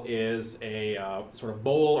table is a sort of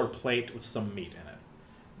bowl or plate with some meat in it.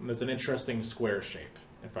 And there's an interesting square shape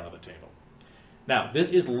in front of the table. Now, this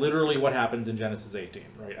is literally what happens in Genesis 18,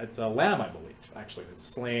 right? It's a lamb, I believe, actually.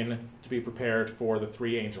 It's slain to be prepared for the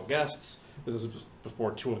three angel guests. This is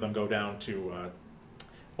before two of them go down to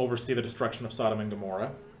oversee the destruction of Sodom and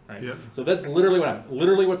Gomorrah. Right? Yep. So that's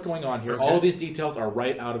literally what's going on here. Okay. All of these details are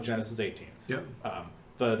right out of Genesis 18. Yep.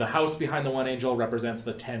 The house behind the one angel represents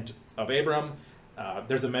the tent of Abram.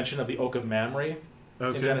 There's a mention of the oak of Mamre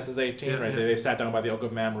in Genesis 18. Right? They sat down by the oak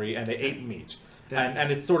of Mamre and they ate meat. Yeah.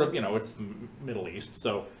 And it's sort of, it's Middle East,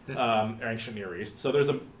 so ancient Near East. So there's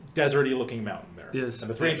a deserty looking mountain there. Yes. And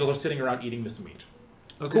the three angels are sitting around eating this meat.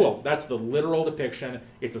 Okay. Cool. That's the literal depiction.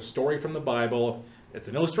 It's a story from the Bible. It's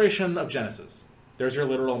an illustration of Genesis. There's your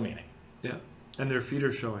literal meaning. Yeah. And their feet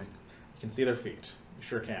are showing. You can see their feet. You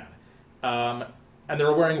sure can. And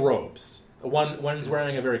they're wearing robes. One's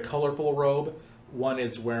wearing a very colorful robe. One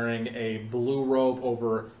is wearing a blue robe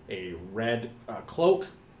over a red cloak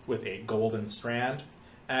with a golden strand.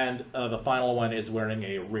 And the final one is wearing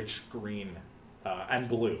a rich green and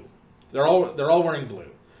blue. They're all wearing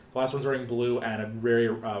blue. The last one's wearing blue and a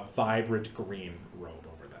very vibrant green robe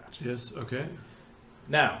over that. Yes, okay.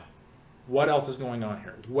 Now, what else is going on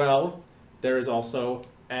here? Well, there is also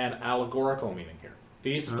an allegorical meaning here.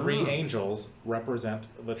 These three angels represent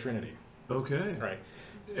the Trinity. Okay. Right.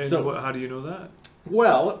 And so, how do you know that?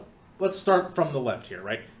 Well, let's start from the left here,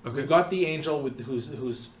 right? Okay. We've got the angel with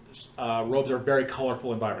whose robes are very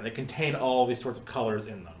colorful and vibrant. They contain all these sorts of colors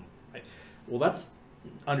in them. Right? Well, that's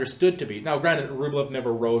understood to be. Now, granted, Rublev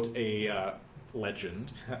never wrote a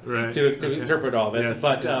legend to interpret all this,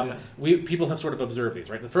 but people have sort of observed these,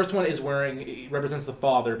 right? The first one is represents the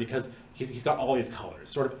Father because he's got all these colors.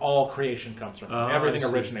 Sort of all creation comes from him. Everything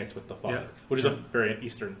originates with the Father, which is a very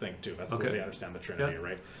Eastern thing too. That's the way they understand the Trinity,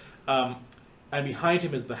 right? And behind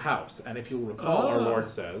him is the house. And if you'll recall, our Lord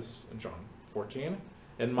says in John 14,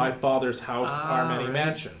 In my Father's house are many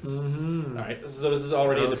mansions. All right, so this is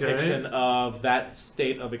already a depiction of that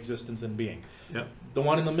state of existence and being. Yep. The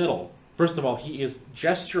one in the middle, first of all, he is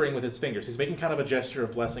gesturing with his fingers. He's making kind of a gesture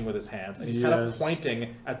of blessing with his hands, and he's kind of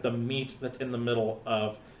pointing at the meat that's in the middle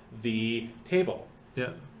of the table. Yeah.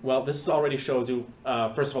 Well, this already shows you,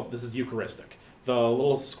 first of all, this is Eucharistic. The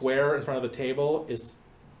little square in front of the table is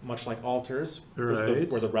much like altars, where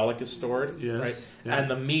the relic is stored, right? Yeah. And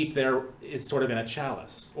the meat there is sort of in a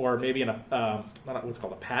chalice, or maybe in a what's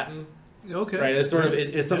called a paten. Okay. Right. It's sort of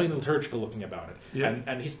it's something liturgical looking about it. Yeah.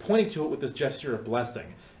 And he's pointing to it with this gesture of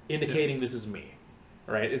blessing, indicating this is me,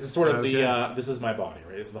 right? It's sort of the this is my body,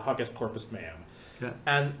 right? It's the Hages Corpus Meum. Yeah.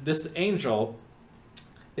 And this angel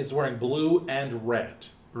is wearing blue and red.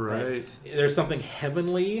 Right. There's something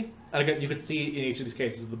heavenly. And again, you could see in each of these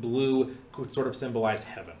cases, the blue could sort of symbolize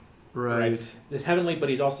heaven. Right. It's heavenly, but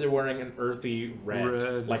he's also wearing an earthy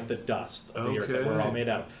red. Like the dust of the earth that we're all made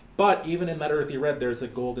out of. But even in that earthy red, there's a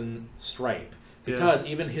golden stripe. Because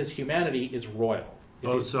even his humanity is royal.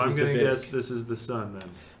 So I'm going to guess this is the sun then.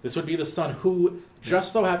 This would be the sun, who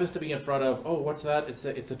just so happens to be in front of, what's that? It's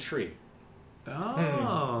a tree.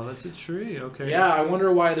 Oh, that's a tree. Okay. Yeah, I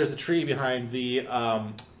wonder why there's a tree behind the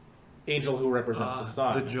angel who represents the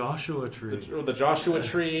sun. The Joshua tree. The Joshua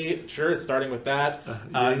tree, sure, it's starting with that.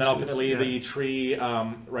 And then ultimately the tree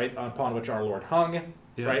right upon which our Lord hung.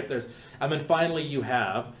 Yeah. Right? And then finally you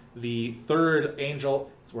have the third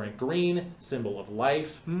angel. It's wearing green, symbol of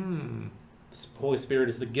life. The Holy Spirit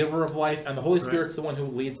is the giver of life, and the Holy Spirit's the one who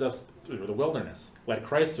leads us through the wilderness, led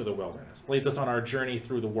Christ through the wilderness, leads us on our journey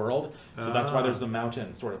through the world. So that's why there's the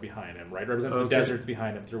mountain sort of behind him, right? Represents the deserts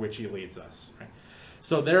behind him through which he leads us. Right?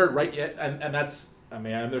 So they're and that's, I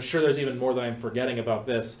mean, I'm sure there's even more that I'm forgetting about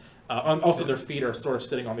this. Also, their feet are sort of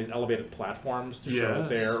sitting on these elevated platforms to show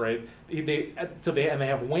there, right? They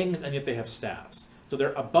have wings, and yet they have staffs. So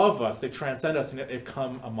they're above us, they transcend us, and yet they've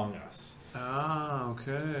come among us. Ah,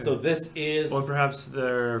 okay. So this is... Or perhaps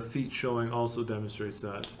their feet showing also demonstrates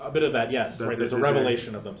that. A bit of that, yes. Right. There's a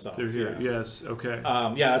revelation of themselves. They're here, yes, okay.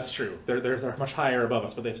 Yeah, that's true. They're much higher above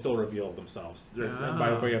us, but they've still revealed themselves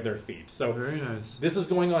by way of their feet. So very nice. This is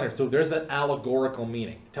going on here. So there's that allegorical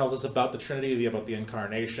meaning. It tells us about the Trinity, about the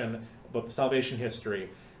Incarnation, about the salvation history.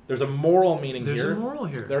 There's a moral meaning here. There's a moral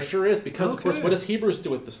here. There sure is, because, of course, what does Hebrews do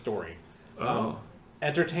with the story?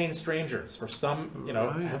 Entertain strangers. For some,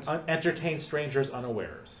 entertain strangers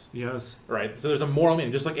unawares. Yes. Right. So there's a moral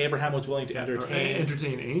meaning, just like Abraham was willing to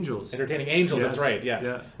entertain angels. Entertaining angels. Yes. That's right. Yes.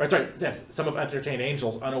 Yeah. That's right. Yes. Some have entertained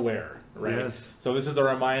angels unaware. Right. Yes. So this is a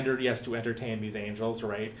reminder, yes, to entertain these angels.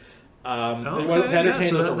 Right. To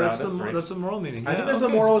entertain those around us. Right. That's a moral meaning. I think there's a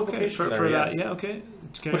moral implication there. For yes. that. Yeah. Okay.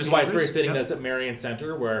 Which is why it's very fitting that it's at Marian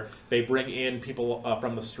Center, where they bring in people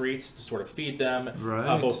from the streets to sort of feed them,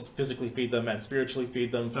 both physically feed them and spiritually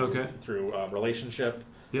feed them through relationship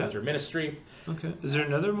and through ministry. Okay. Is there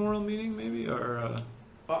another moral meaning, maybe, or?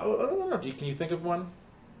 I don't know. Can you think of one?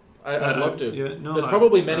 I'd love to. Yeah, no, there's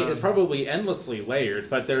probably many. It's probably endlessly layered,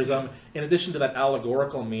 but there's in addition to that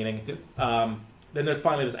allegorical meaning, then there's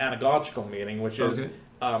finally this anagogical meaning, which is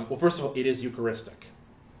well, first of all, it is Eucharistic,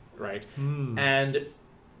 right? And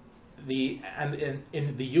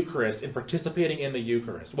in the Eucharist, in participating in the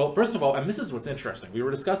Eucharist. Well, first of all, and this is what's interesting. We were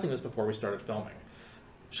discussing this before we started filming.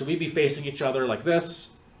 Should we be facing each other like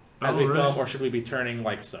this as we film, or should we be turning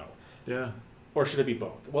like so? Yeah. Or should it be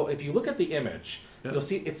both? Well, if you look at the image, you'll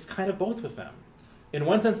see it's kind of both with them. In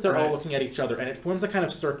one sense, they're all looking at each other, and it forms a kind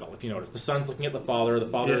of circle, if you notice. The Son's looking at the Father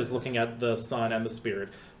is looking at the Son and the Spirit,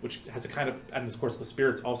 which has a kind of, and of course the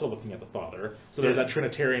Spirit's also looking at the Father. So there's that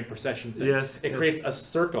Trinitarian procession thing. It creates a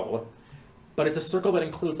circle, but it's a circle that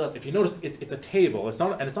includes us. If you notice, it's a table. It's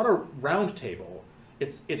not a round table.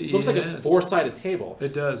 It looks like a four-sided table.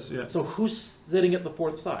 It does, yeah. So who's sitting at the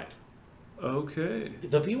fourth side? Okay.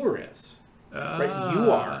 The viewer is. Right?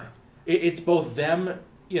 You are. It's both them,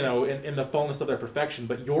 in the fullness of their perfection,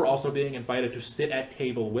 but you're also being invited to sit at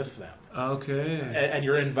table with them. Okay. And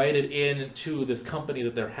you're invited into this company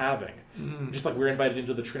that they're having. Just like we're invited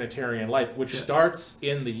into the Trinitarian life, which starts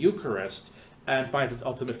in the Eucharist and finds its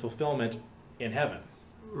ultimate fulfillment in heaven.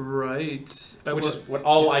 Right. Which is what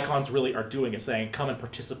all icons really are doing, is saying, come and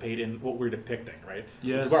participate in what we're depicting, right?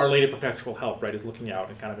 Yes. It's where Our Lady of Perpetual Help, right, is looking out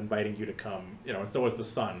and kind of inviting you to come, and so is the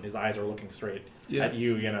Son. His eyes are looking straight at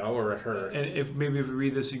you, or at her. And if we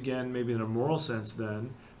read this again, maybe in a moral sense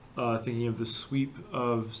then, thinking of the sweep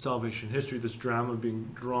of salvation history, this drama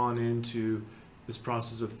being drawn into this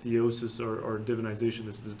process of theosis or divinization,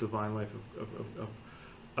 this is the divine life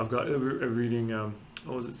of God. Reading,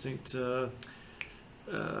 what was it, Saint...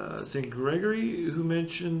 St. Gregory, who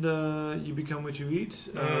mentioned you become what you eat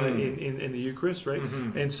in the Eucharist, right?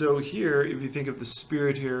 And so here, if you think of the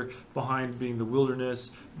spirit here behind being the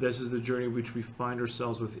wilderness, this is the journey which we find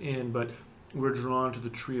ourselves within, but we're drawn to the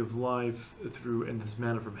tree of life through and this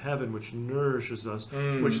manna from heaven, which nourishes us,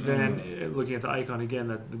 which then, looking at the icon again,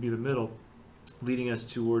 that would be the middle, leading us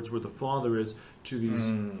towards where the Father is, to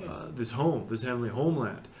these this home, this heavenly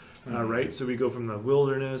homeland, right? So we go from the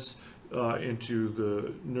wilderness into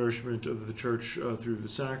the nourishment of the church through the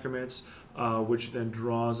sacraments, which then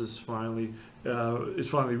draws us finally, is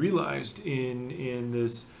finally realized in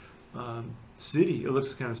this city. It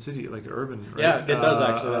looks kind of city, like urban, right? Yeah, it does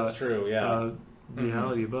actually. That's true. Yeah.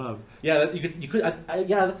 Reality above. Yeah, you could.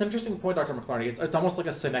 Yeah, that's an interesting point, Dr. McLarney. It's almost like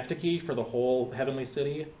a synecdoche for the whole heavenly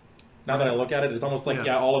city. Now that I look at it, it's almost like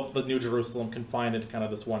all of the New Jerusalem confined into kind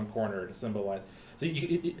of this one corner to symbolize. So,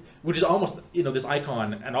 which is almost this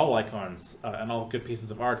icon and all icons and all good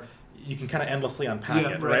pieces of art, you can kind of endlessly unpack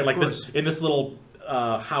it, right? Like this little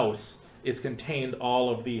house is contained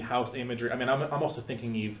all of the house imagery. I mean, I'm also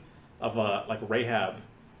thinking, Eve, of like Rahab,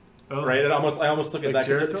 right? I almost look at that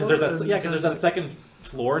because there's that second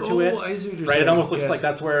floor to it, I see what you're right? saying. It almost looks like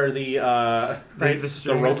that's where the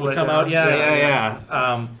rope would come out.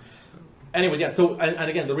 Yeah. Anyways, yeah. So and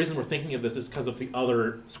again, the reason we're thinking of this is because of the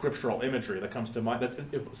other scriptural imagery that comes to mind.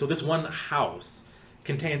 So this one house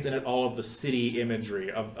contains in it all of the city imagery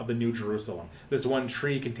of the New Jerusalem. This one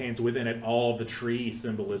tree contains within it all of the tree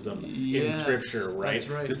symbolism in Scripture, right? That's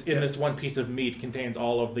right. This one piece of meat contains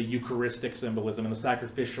all of the Eucharistic symbolism and the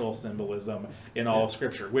sacrificial symbolism in all of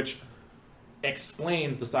Scripture, which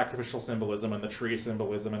explains the sacrificial symbolism and the tree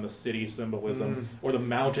symbolism and the city symbolism or the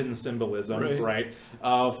mountain symbolism, right,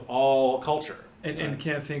 of all culture. And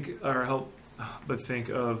can't think or help but think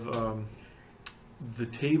of the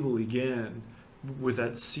table again, with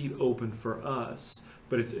that seat open for us,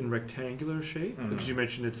 but it's in rectangular shape because you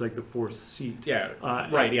mentioned it's like the fourth seat. Yeah,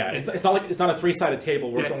 right. Yeah, it's not like it's not a three-sided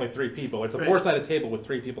table where it's only three people. It's a four-sided table with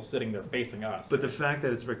three people sitting there facing us. But the fact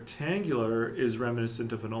that it's rectangular is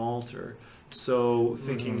reminiscent of an altar. So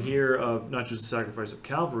thinking here of not just the sacrifice of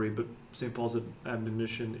Calvary, but St. Paul's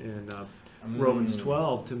admonition in Romans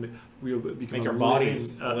 12 to we become make our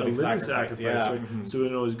bodies a living sacrifice. Right? So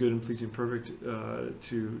it is good and pleasing, perfect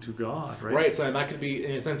to God, right? Right. So and that could be,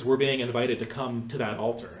 in a sense, we're being invited to come to that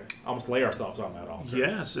altar, almost lay ourselves on that altar.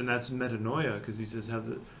 Yes, and that's metanoia, because he says,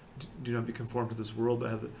 do not be conformed to this world, but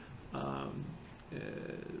have the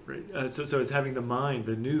so it's having the mind,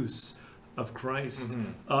 the nous of Christ,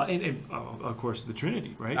 and of course the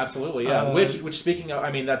Trinity, right? Absolutely, yeah. Which speaking of, I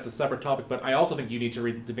mean, that's a separate topic, but I also think you need to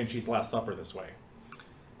read Da Vinci's Last Supper this way,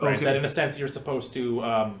 right? That in a sense you're supposed to.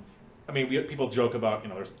 I mean, people joke about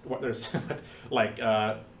there's like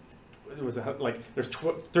there's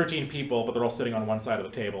 13 people, but they're all sitting on one side of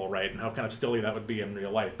the table, right? And how kind of silly that would be in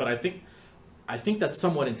real life. But I think that's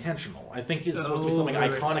somewhat intentional. I think it's supposed to be something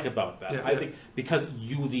iconic about that. I think because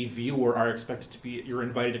you, the viewer, are expected to be, you're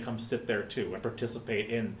invited to come sit there too and participate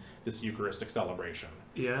in this Eucharistic celebration.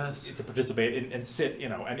 Yes. To participate in, and sit,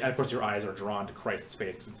 and of course your eyes are drawn to Christ's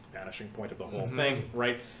face because it's the vanishing point of the whole thing,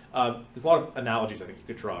 right? There's a lot of analogies I think you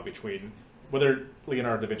could draw between whether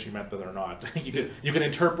Leonardo da Vinci meant that or not. I think you can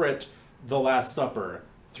interpret the Last Supper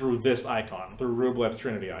through this icon, through Rublev's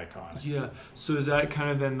Trinity icon. Yeah. So is that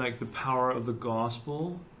kind of then like the power of the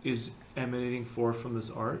gospel is emanating forth from this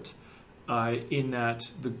art? In that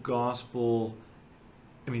the gospel,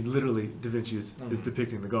 I mean, literally, Da Vinci is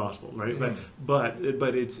depicting the gospel, right? But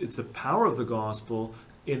it's the power of the gospel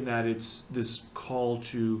in that it's this call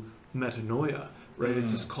to metanoia, right?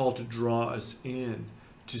 It's this call to draw us in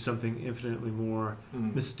to something infinitely more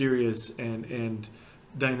mysterious and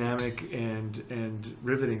dynamic and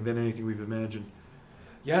riveting than anything we've imagined.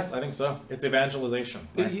 Yes, I think so. It's evangelization.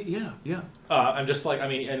 Right? Yeah. I'm just like, I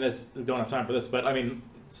mean, and we don't have time for this, but I mean,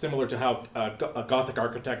 similar to how Gothic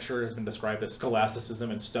architecture has been described as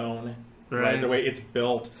scholasticism in stone, right? The way it's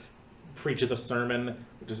built preaches a sermon,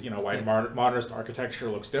 which is, why modernist architecture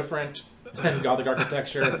looks different than Gothic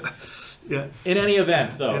architecture. In any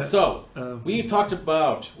event, though, so we've talked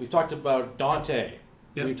about Dante.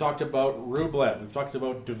 Yep. We've talked about Rublev. We've talked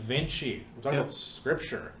about Da Vinci. We've talked about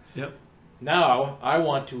Scripture. Now, I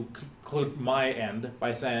want to conclude my end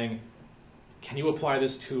by saying, can you apply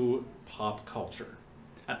this to pop culture?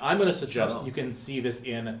 And I'm going to suggest you can see this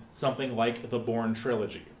in something like the Bourne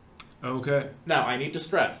trilogy. Okay. Now, I need to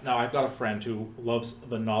stress. Now, I've got a friend who loves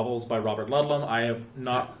the novels by Robert Ludlum. I have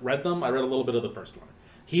not read them. I read a little bit of the first one.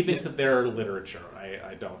 He thinks that they're literature.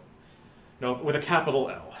 I don't. No, with a capital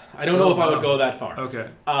L. I don't know if I would go that far. Okay.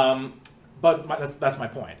 But that's my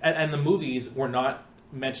point. And the movies were not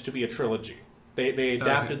meant to be a trilogy. They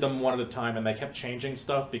adapted them one at a time, and they kept changing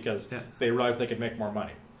stuff because they realized they could make more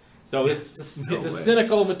money. So it's a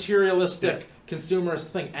cynical, materialistic, consumerist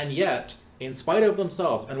thing, and yet, in spite of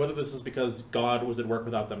themselves, and whether this is because God was at work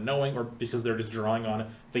without them knowing, or because they're just drawing on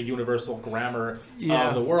the universal grammar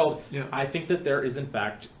of the world, I think that there is, in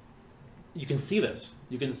fact, you can see this.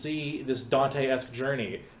 You can see this Dante-esque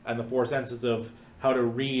journey, and the four senses of how to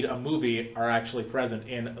read a movie are actually present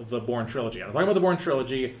in the Bourne trilogy. I'm talking about the Bourne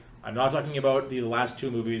trilogy. I'm not talking about the last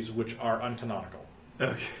two movies, which are uncanonical.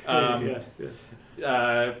 Okay. Yes.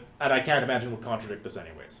 And I can't imagine would contradict this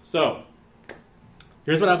anyways. So,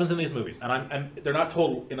 here's what happens in these movies, and they're not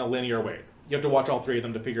told in a linear way. You have to watch all three of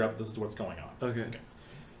them to figure out that this is what's going on. Okay.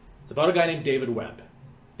 It's about a guy named David Webb.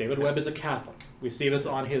 David Webb is a Catholic. We see this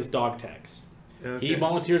on his dog tags. Okay. He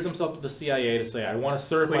volunteers himself to the CIA to say, I want to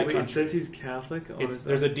serve my country. It says he's Catholic?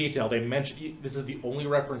 There's a detail. They mention, this is the only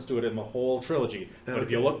reference to it in the whole trilogy, but if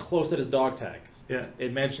you look close at his dog tags,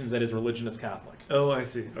 it mentions that his religion is Catholic. Oh, I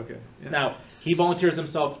see. Okay. Yeah. Now, he volunteers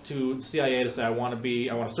himself to the CIA to say, I want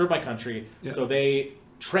to serve my country, so they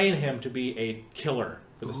train him to be a killer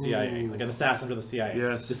for the CIA, like an assassin for the CIA.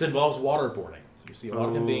 Yes. This involves waterboarding. So you see a lot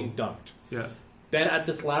of him being dunked. Yeah. Then at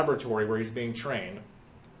this laboratory where he's being trained,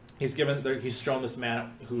 he's shown this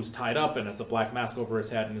man who's tied up and has a black mask over his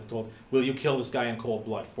head and is told, will you kill this guy in cold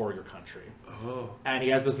blood for your country? Oh. And he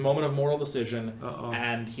has this moment of moral decision,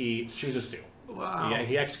 and he chooses to. Wow.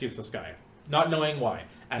 He executes this guy, not knowing why.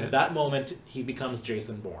 And at that moment, he becomes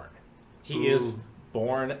Jason Bourne. He is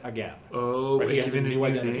born again. Oh, right? He has given a new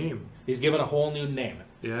identity. Name. He's given a whole new name.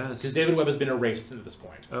 Yes. Because David Webb has been erased at this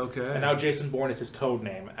point. Okay. And now Jason Bourne is his code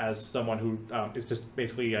name as someone who is just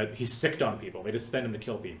basically, he's sicked on people. They just send him to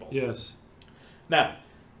kill people. Yes. Now,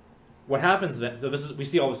 what happens then, so we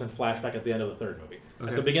see all this in flashback at the end of the third movie.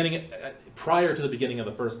 Okay. At the beginning, prior to the beginning of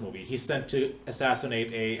the first movie, he's sent to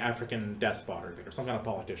assassinate a African despot or some kind of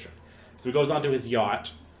politician. So he goes onto his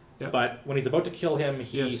yacht, but when he's about to kill him,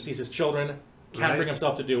 he sees his children, can't bring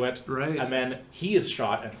himself to do it, and then he is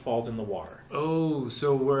shot and falls in the water. Oh,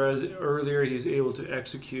 so whereas earlier he's able to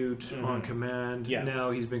execute on command,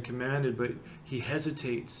 now he's been commanded, but he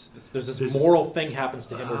hesitates. There's this moral thing happens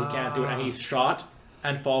to him where he can't do it, and he's shot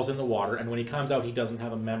and falls in the water, and when he comes out, he doesn't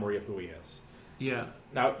have a memory of who he is. Yeah.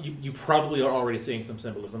 Now, you probably are already seeing some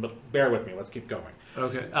symbolism, but bear with me. Let's keep going.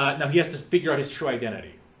 Okay. Now, he has to figure out his true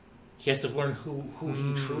identity. He has to learn who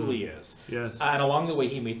he truly is. Yes. And along the way,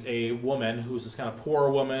 he meets a woman who's this kind of poor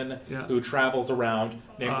woman who travels around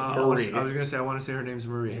named Marie. I was going to say, I want to say her name's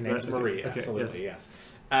Marie. Her name's Marie, absolutely, yes.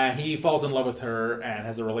 And he falls in love with her and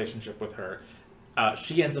has a relationship with her.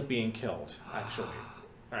 She ends up being killed, actually.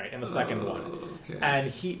 All right, in the second one. Okay.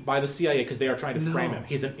 And by the CIA, because they are trying to frame him.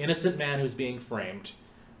 He's an innocent man who's being framed.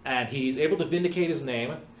 And he's able to vindicate his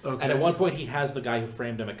name. Okay. And at one point, he has the guy who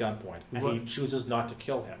framed him at gunpoint. And he chooses not to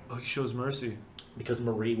kill him. Oh, he shows mercy. Because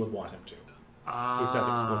Marie would want him to. He says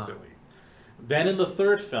explicitly. Then in the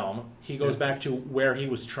third film, he goes back to where he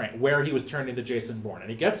was trained, where he was turned into Jason Bourne. And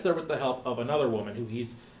he gets there with the help of another woman who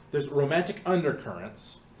there's romantic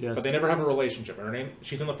undercurrents. Yes. But they never have a relationship.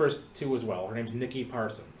 She's in the first two as well. Her name's Nikki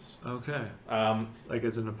Parsons. Okay. Like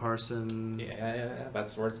as in a parson. Yeah.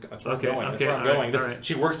 That's where I'm going. That's where I'm going. Right.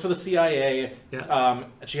 She works for the CIA. Yeah.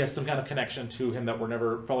 She has some kind of connection to him that we're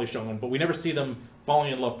never fully shown, but we never see them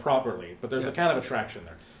falling in love properly. But there's a kind of attraction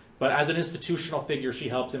there. But as an institutional figure, she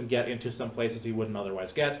helps him get into some places he wouldn't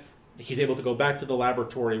otherwise get. He's able to go back to the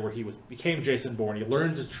laboratory where he became Jason Bourne. He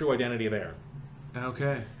learns his true identity there.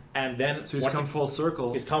 Okay. And then so he's come full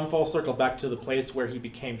circle. He's come full circle back to the place where he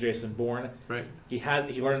became Jason Bourne. Right. He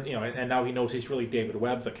learns, and now he knows he's really David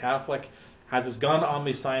Webb, the Catholic. Has his gun on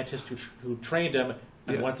the scientist who trained him,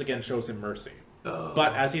 and once again shows him mercy. Oh.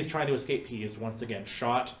 But as he's trying to escape, he is once again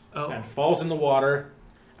shot and falls in the water.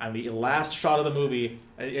 And the last shot of the movie,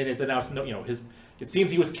 and it's announced, it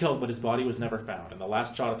seems he was killed, but his body was never found. And the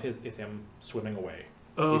last shot of his is him swimming away.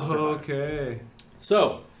 Oh, okay.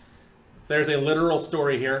 So there's a literal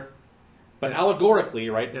story here, but allegorically,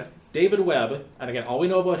 right? Yeah. David Webb, and again, all we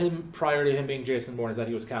know about him prior to him being Jason Bourne is that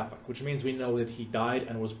he was Catholic, which means we know that he died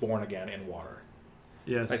and was born again in water.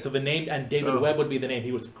 Yes. Right, so the name, and David Webb would be the name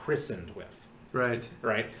he was christened with. Right.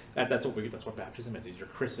 Right. That's what baptism is. You're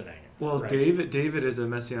christening. Well, right? David is a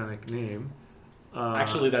messianic name.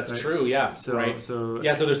 Actually, that's true. Yeah. So, right. So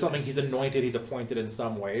there's something. He's anointed. He's appointed in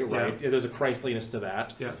some way. Right. Yeah. There's a Christliness to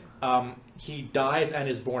that. Yeah. He dies and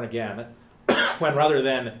is born again. When rather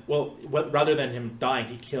than him dying,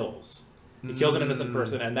 he kills. He kills an innocent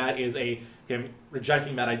person, and that is him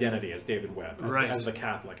rejecting that identity as David Webb, as the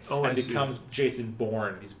Catholic, and becomes Jason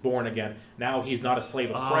Bourne. He's born again. Now he's not a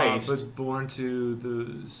slave of Christ. But born to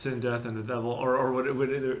the sin, death, and the devil, or what?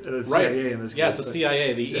 The CIA in this case. Yes, the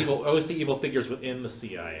CIA, the evil figures within the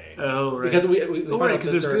CIA. Oh, right. Because we find out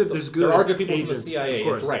that there are good people in the agents, CIA.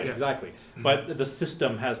 course, It's right, exactly. But the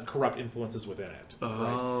system has corrupt influences within it.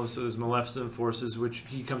 Oh, so there's maleficent forces, which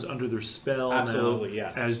he comes under their spell Absolutely, now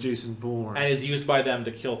yes. as Jason Bourne. And is used by them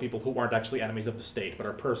to kill people who aren't actually enemies of the state, but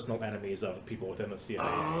are personal enemies of people within the CIA.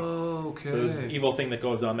 Oh, okay. So there's this evil thing that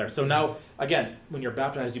goes on there. So now, again, when you're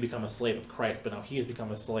baptized, you become a slave of Christ, but now he has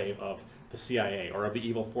become a slave of the CIA, or of the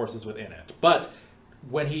evil forces within it. But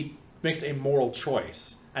when he makes a moral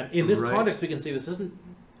choice, and in this context we can say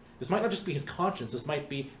this might not just be his conscience, this might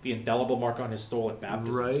be the indelible mark on his soul at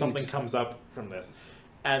baptism. Right. Something comes up from this.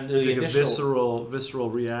 And there's like initial, a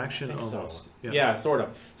visceral reaction almost. So. Yeah, sort of.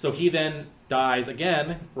 So he then dies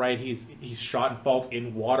again, right? He's shot and falls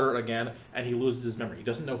in water again, and he loses his memory. He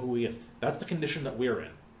doesn't know who he is. That's the condition that we're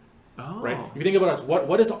in. Oh. Right? If you think about us,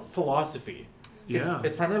 what is philosophy? Yeah.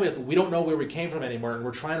 It's primarily we don't know where we came from anymore, and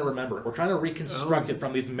we're trying to remember it. We're trying to reconstruct it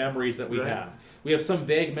from these memories that we have. We have some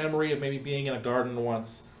vague memory of maybe being in a garden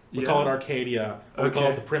once. We call it Arcadia, or we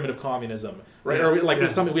call it the primitive communism, right? Yeah.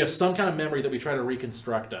 Or we have some kind of memory that we try to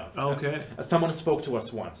reconstruct of. Okay. Someone spoke to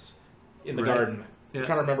us once in the garden. I'm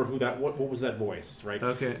trying to remember who that. What was that voice, right?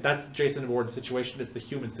 Okay. That's Jason Bourne's situation. It's the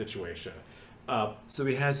human situation. So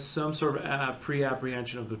he has some sort of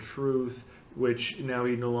pre-apprehension of the truth, which now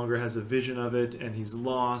he no longer has a vision of it, and he's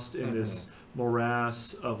lost in this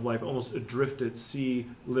morass of life, almost adrift at sea,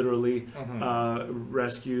 literally,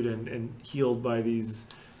 rescued and healed by these.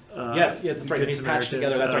 Yes, that's right. He's patched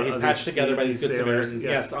together. That's right. He's patched together by these good Samaritans.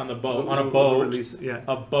 Yes, on the boat. On a boat.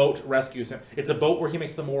 A boat rescues him. It's a boat where he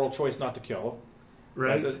makes the moral choice not to kill.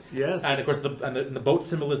 Right. Yes. And of course, the boat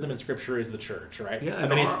symbolism in Scripture is the church, right? Yeah.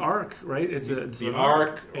 And ark, right? It's the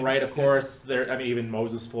ark, right? Of course. There. I mean, even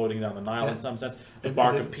Moses floating down the Nile in some sense. The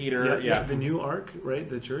bark of Peter. Yeah. The new ark, right?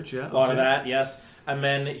 The church. Yeah. A lot of that. Yes. And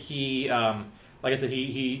then he. Like I said,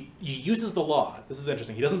 he uses the law. This is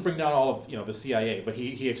interesting. He doesn't bring down all of the CIA, but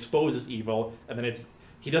he exposes evil, and then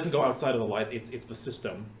he doesn't go outside of the light. It's the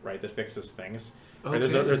system, right, that fixes things. Okay. Right?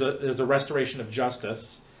 There's a restoration of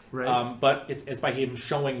justice, right? But it's by him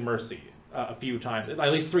showing mercy a few times,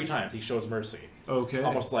 at least 3 times. He shows mercy. Okay.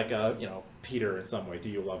 Almost like Peter in some way. Do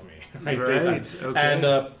you love me? Right. Okay.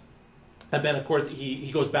 And then of course he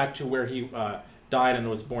goes back to where he died and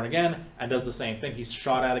was born again, and does the same thing. He's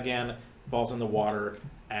shot at again. Falls in the water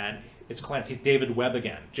and is cleansed. He's David Webb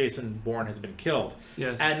again. Jason Bourne has been killed.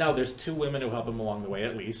 Yes. And now there's 2 women who help him along the way,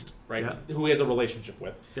 at least, right? Yeah. Who he has a relationship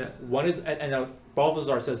with. Yeah. One is, and now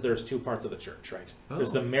Balthazar says there's 2 parts of the church, right? Oh.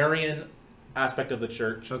 There's the Marian aspect of the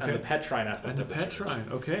church and the Petrine aspect of the church.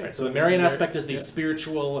 Okay. Right, so the Marian aspect is the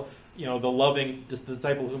spiritual, the loving, the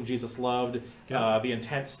disciple whom Jesus loved, the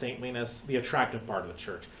intense saintliness, the attractive part of the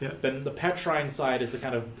church. Yeah. Then the Petrine side is the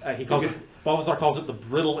kind of, Balthazar calls it the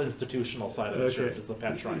brittle institutional side of the church, is the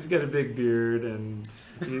Petrine. He's got a big beard and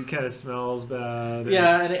he kind of smells bad.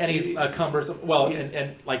 And he's cumbersome. Well,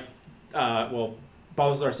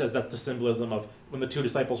 Balthazar says that's the symbolism of when the 2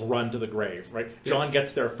 disciples run to the grave, right? Yeah. John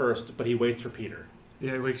gets there first, but he waits for Peter.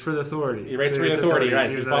 Yeah, he waits for the authority. He waits for the authority, right?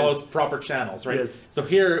 He follows proper channels, right? Yes. So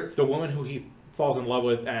here, the woman who he falls in love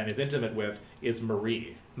with and is intimate with is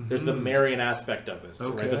Marie. Mm-hmm. There's the Marian aspect of this,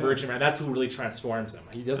 right? The Virgin Mary. That's who really transforms him.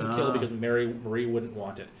 He doesn't kill because Marie wouldn't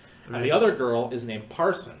want it. Right. And the other girl is named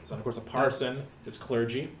Parsons. And of course, a parson is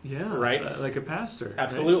clergy. Yeah. Right? Like a pastor.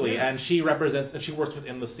 Absolutely. Right? Yeah. And she represents, and she works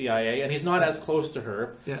within the CIA, and he's not as close to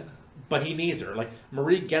her. Yeah. But he needs her. Like,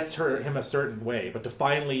 Marie gets him a certain way, but to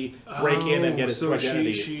finally break in and get his true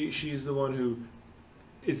identity. She's the one who,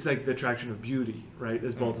 it's like the attraction of beauty, right?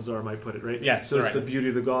 As Balthazar might put it, right? Yes. So it's the beauty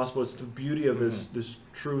of the gospel. It's the beauty of this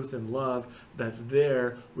truth and love that's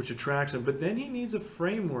there, which attracts him. But then he needs a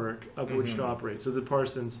framework of which to operate. So the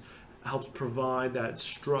Parsons helps provide that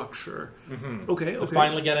structure. Okay. To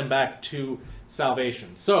finally get him back to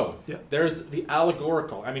salvation. So there's the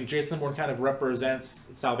allegorical. I mean, Jason Bourne kind of represents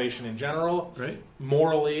salvation in general. Right.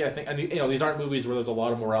 Morally, I think. I mean, these aren't movies where there's a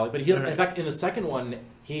lot of morality. But in fact, in the second one,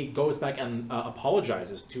 he goes back and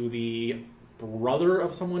apologizes to the brother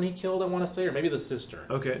of someone he killed, I want to say, or maybe the sister.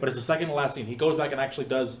 Okay. But it's the second to last scene. He goes back and actually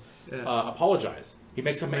does apologize. He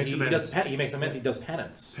makes amends. He does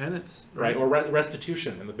penance. Penance. Right? Or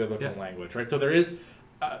restitution in the biblical language, right? So there is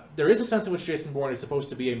there is a sense in which Jason Bourne is supposed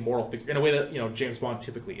to be a moral figure in a way that James Bond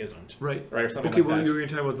typically isn't. Right. Right. Or something Okay. like Well, that. you were going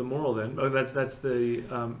to talk about the moral then. Oh, that's the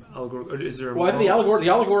allegorical. Is there? Well, I think the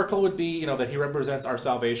allegorical would be that he represents our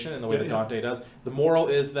salvation in the way that Dante does. The moral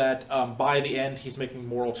is that by the end he's making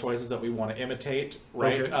moral choices that we want to imitate.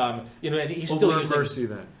 Right. Okay. And he's still using mercy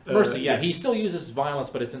then. Mercy. Yeah. He still uses violence,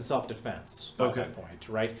 but it's in self-defense. By that point.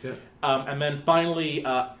 Right. Yeah. And then finally.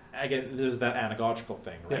 Again, there's that anagogical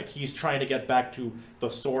thing, right? Yeah. He's trying to get back to the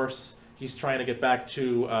source. He's trying to get back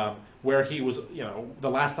to where he was, the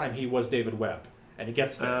last time he was David Webb. And he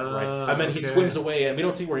gets there, right? And then he swims away, and we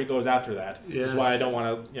don't see where he goes after that. Yes. Which is why I don't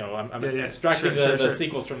want to, I'm extracting the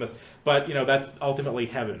sequels from this. But, that's ultimately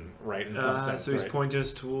heaven, right, in some sense. So he's pointing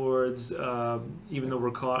us towards, even though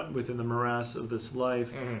we're caught within the morass of this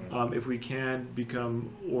life, if we can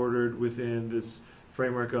become ordered within this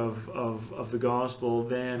framework of the gospel,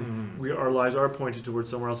 then our lives are pointed towards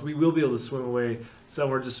somewhere else. We will be able to swim away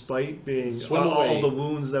somewhere despite being all the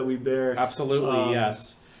wounds that we bear. Absolutely,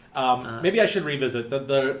 yes. Maybe I should revisit.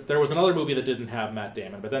 There was another movie that didn't have Matt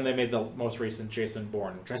Damon, but then they made the most recent Jason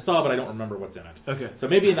Bourne, which I saw, but I don't remember what's in it. Okay. So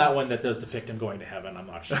maybe in that one that does depict him going to heaven. I'm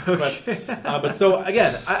not sure. Okay. But so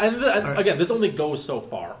again, again, this only goes so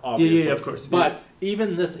far, obviously. Yeah, of course. But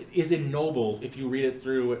even this is ennobled if you read it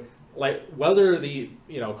through. Like whether the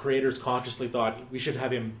creators consciously thought we should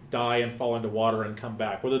have him die and fall into water and come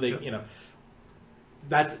back, whether they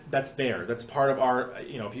that's there. That's part of our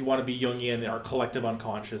if you want to be Jungian, our collective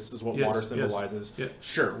unconscious is what water symbolizes. Yes.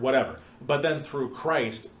 Sure, whatever. But then through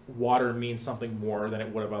Christ, water means something more than it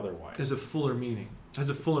would have otherwise. There's a fuller meaning.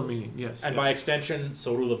 Yes. And by extension,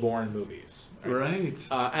 so do the Bourne movies. Right.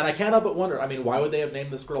 And I can't help but wonder, why would they have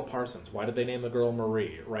named this girl Parsons? Why did they name the girl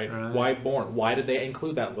Marie, right? Why Bourne? Why did they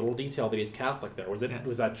include that little detail that he's Catholic there? Was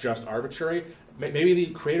that just arbitrary? Maybe the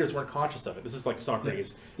creators weren't conscious of it. This is like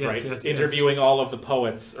Socrates, right? Interviewing all of the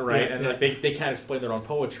poets, right? And they can't explain their own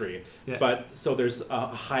poetry. Yeah. But so there's a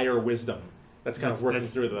higher wisdom that's kind of working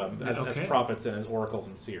through them as prophets and as oracles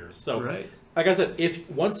and seers. So, like I said,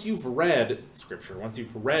 once you've read Scripture, once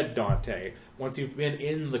you've read Dante, once you've been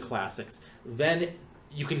in the classics, then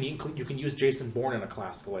you can use Jason Bourne in a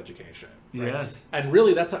classical education. Right? Yes. And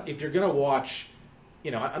really, if you're going to watch,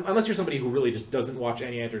 unless you're somebody who really just doesn't watch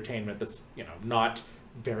any entertainment that's not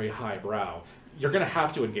very highbrow, you're going to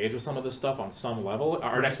have to engage with some of this stuff on some level.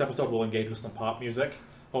 Our next episode will engage with some pop music.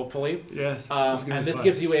 Hopefully, yes. And this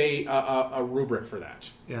gives you a rubric for that,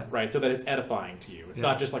 right? So that it's edifying to you. It's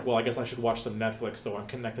not just like, well, I guess I should watch some Netflix so I'm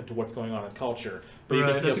connected to what's going on in culture. But you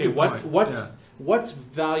can see, okay, what's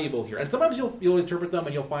valuable here? And sometimes you'll interpret them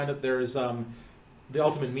and you'll find that there's the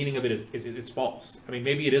ultimate meaning of it is false.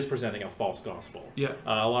 Maybe it is presenting a false gospel. Yeah.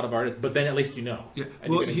 A lot of artists, but then at least Yeah.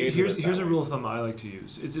 Well, here's a rule of thumb I like to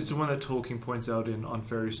use. It's the one that Tolkien points out on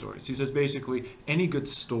fairy stories. He says basically any good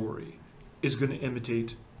story is going to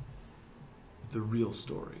imitate the real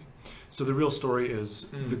story. So the real story is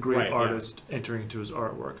the great artist entering into his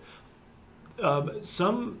artwork.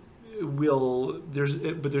 Some will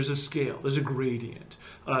but there's a scale, there's a gradient.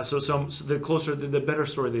 So the closer, the better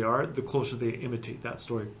story they are, the closer they imitate that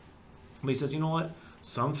story. But he says, you know what?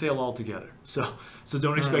 Some fail altogether. So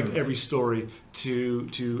don't expect every story to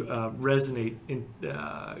resonate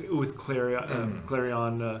with Clarion.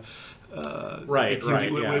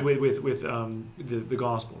 With the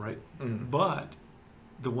gospel, right? But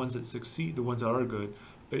the ones that succeed, the ones that are good,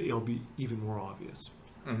 it'll be even more obvious.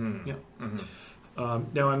 Yeah.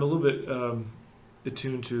 Now I'm a little bit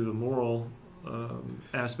attuned to the moral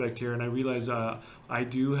aspect here, and I realize I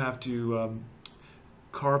do have to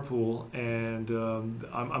carpool, and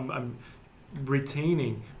I'm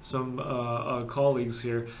retaining some colleagues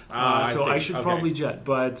here, so I should probably jet.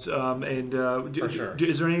 But for sure.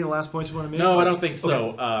 Is there any last points you want to make? No, I don't think so.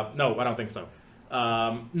 Okay. No, I don't think so.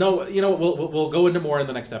 No, we'll go into more in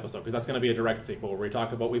the next episode because that's going to be a direct sequel where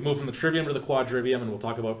we move from the trivium to the quadrivium, and we'll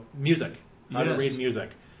talk about music, how to read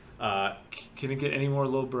music. Can it get any more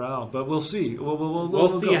lowbrow? But we'll see. We'll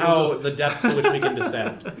see how the depth to which we can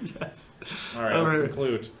descend. Yes. All right, let's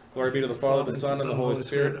conclude. Glory be to the Father, the Son, and the Holy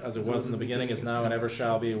Spirit, as it was in the beginning, is now, and ever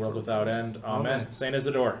shall be, world without end. Amen. Saint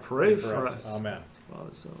Isidore, pray for us. Amen. Father,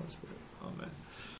 Son, Holy Spirit. Amen.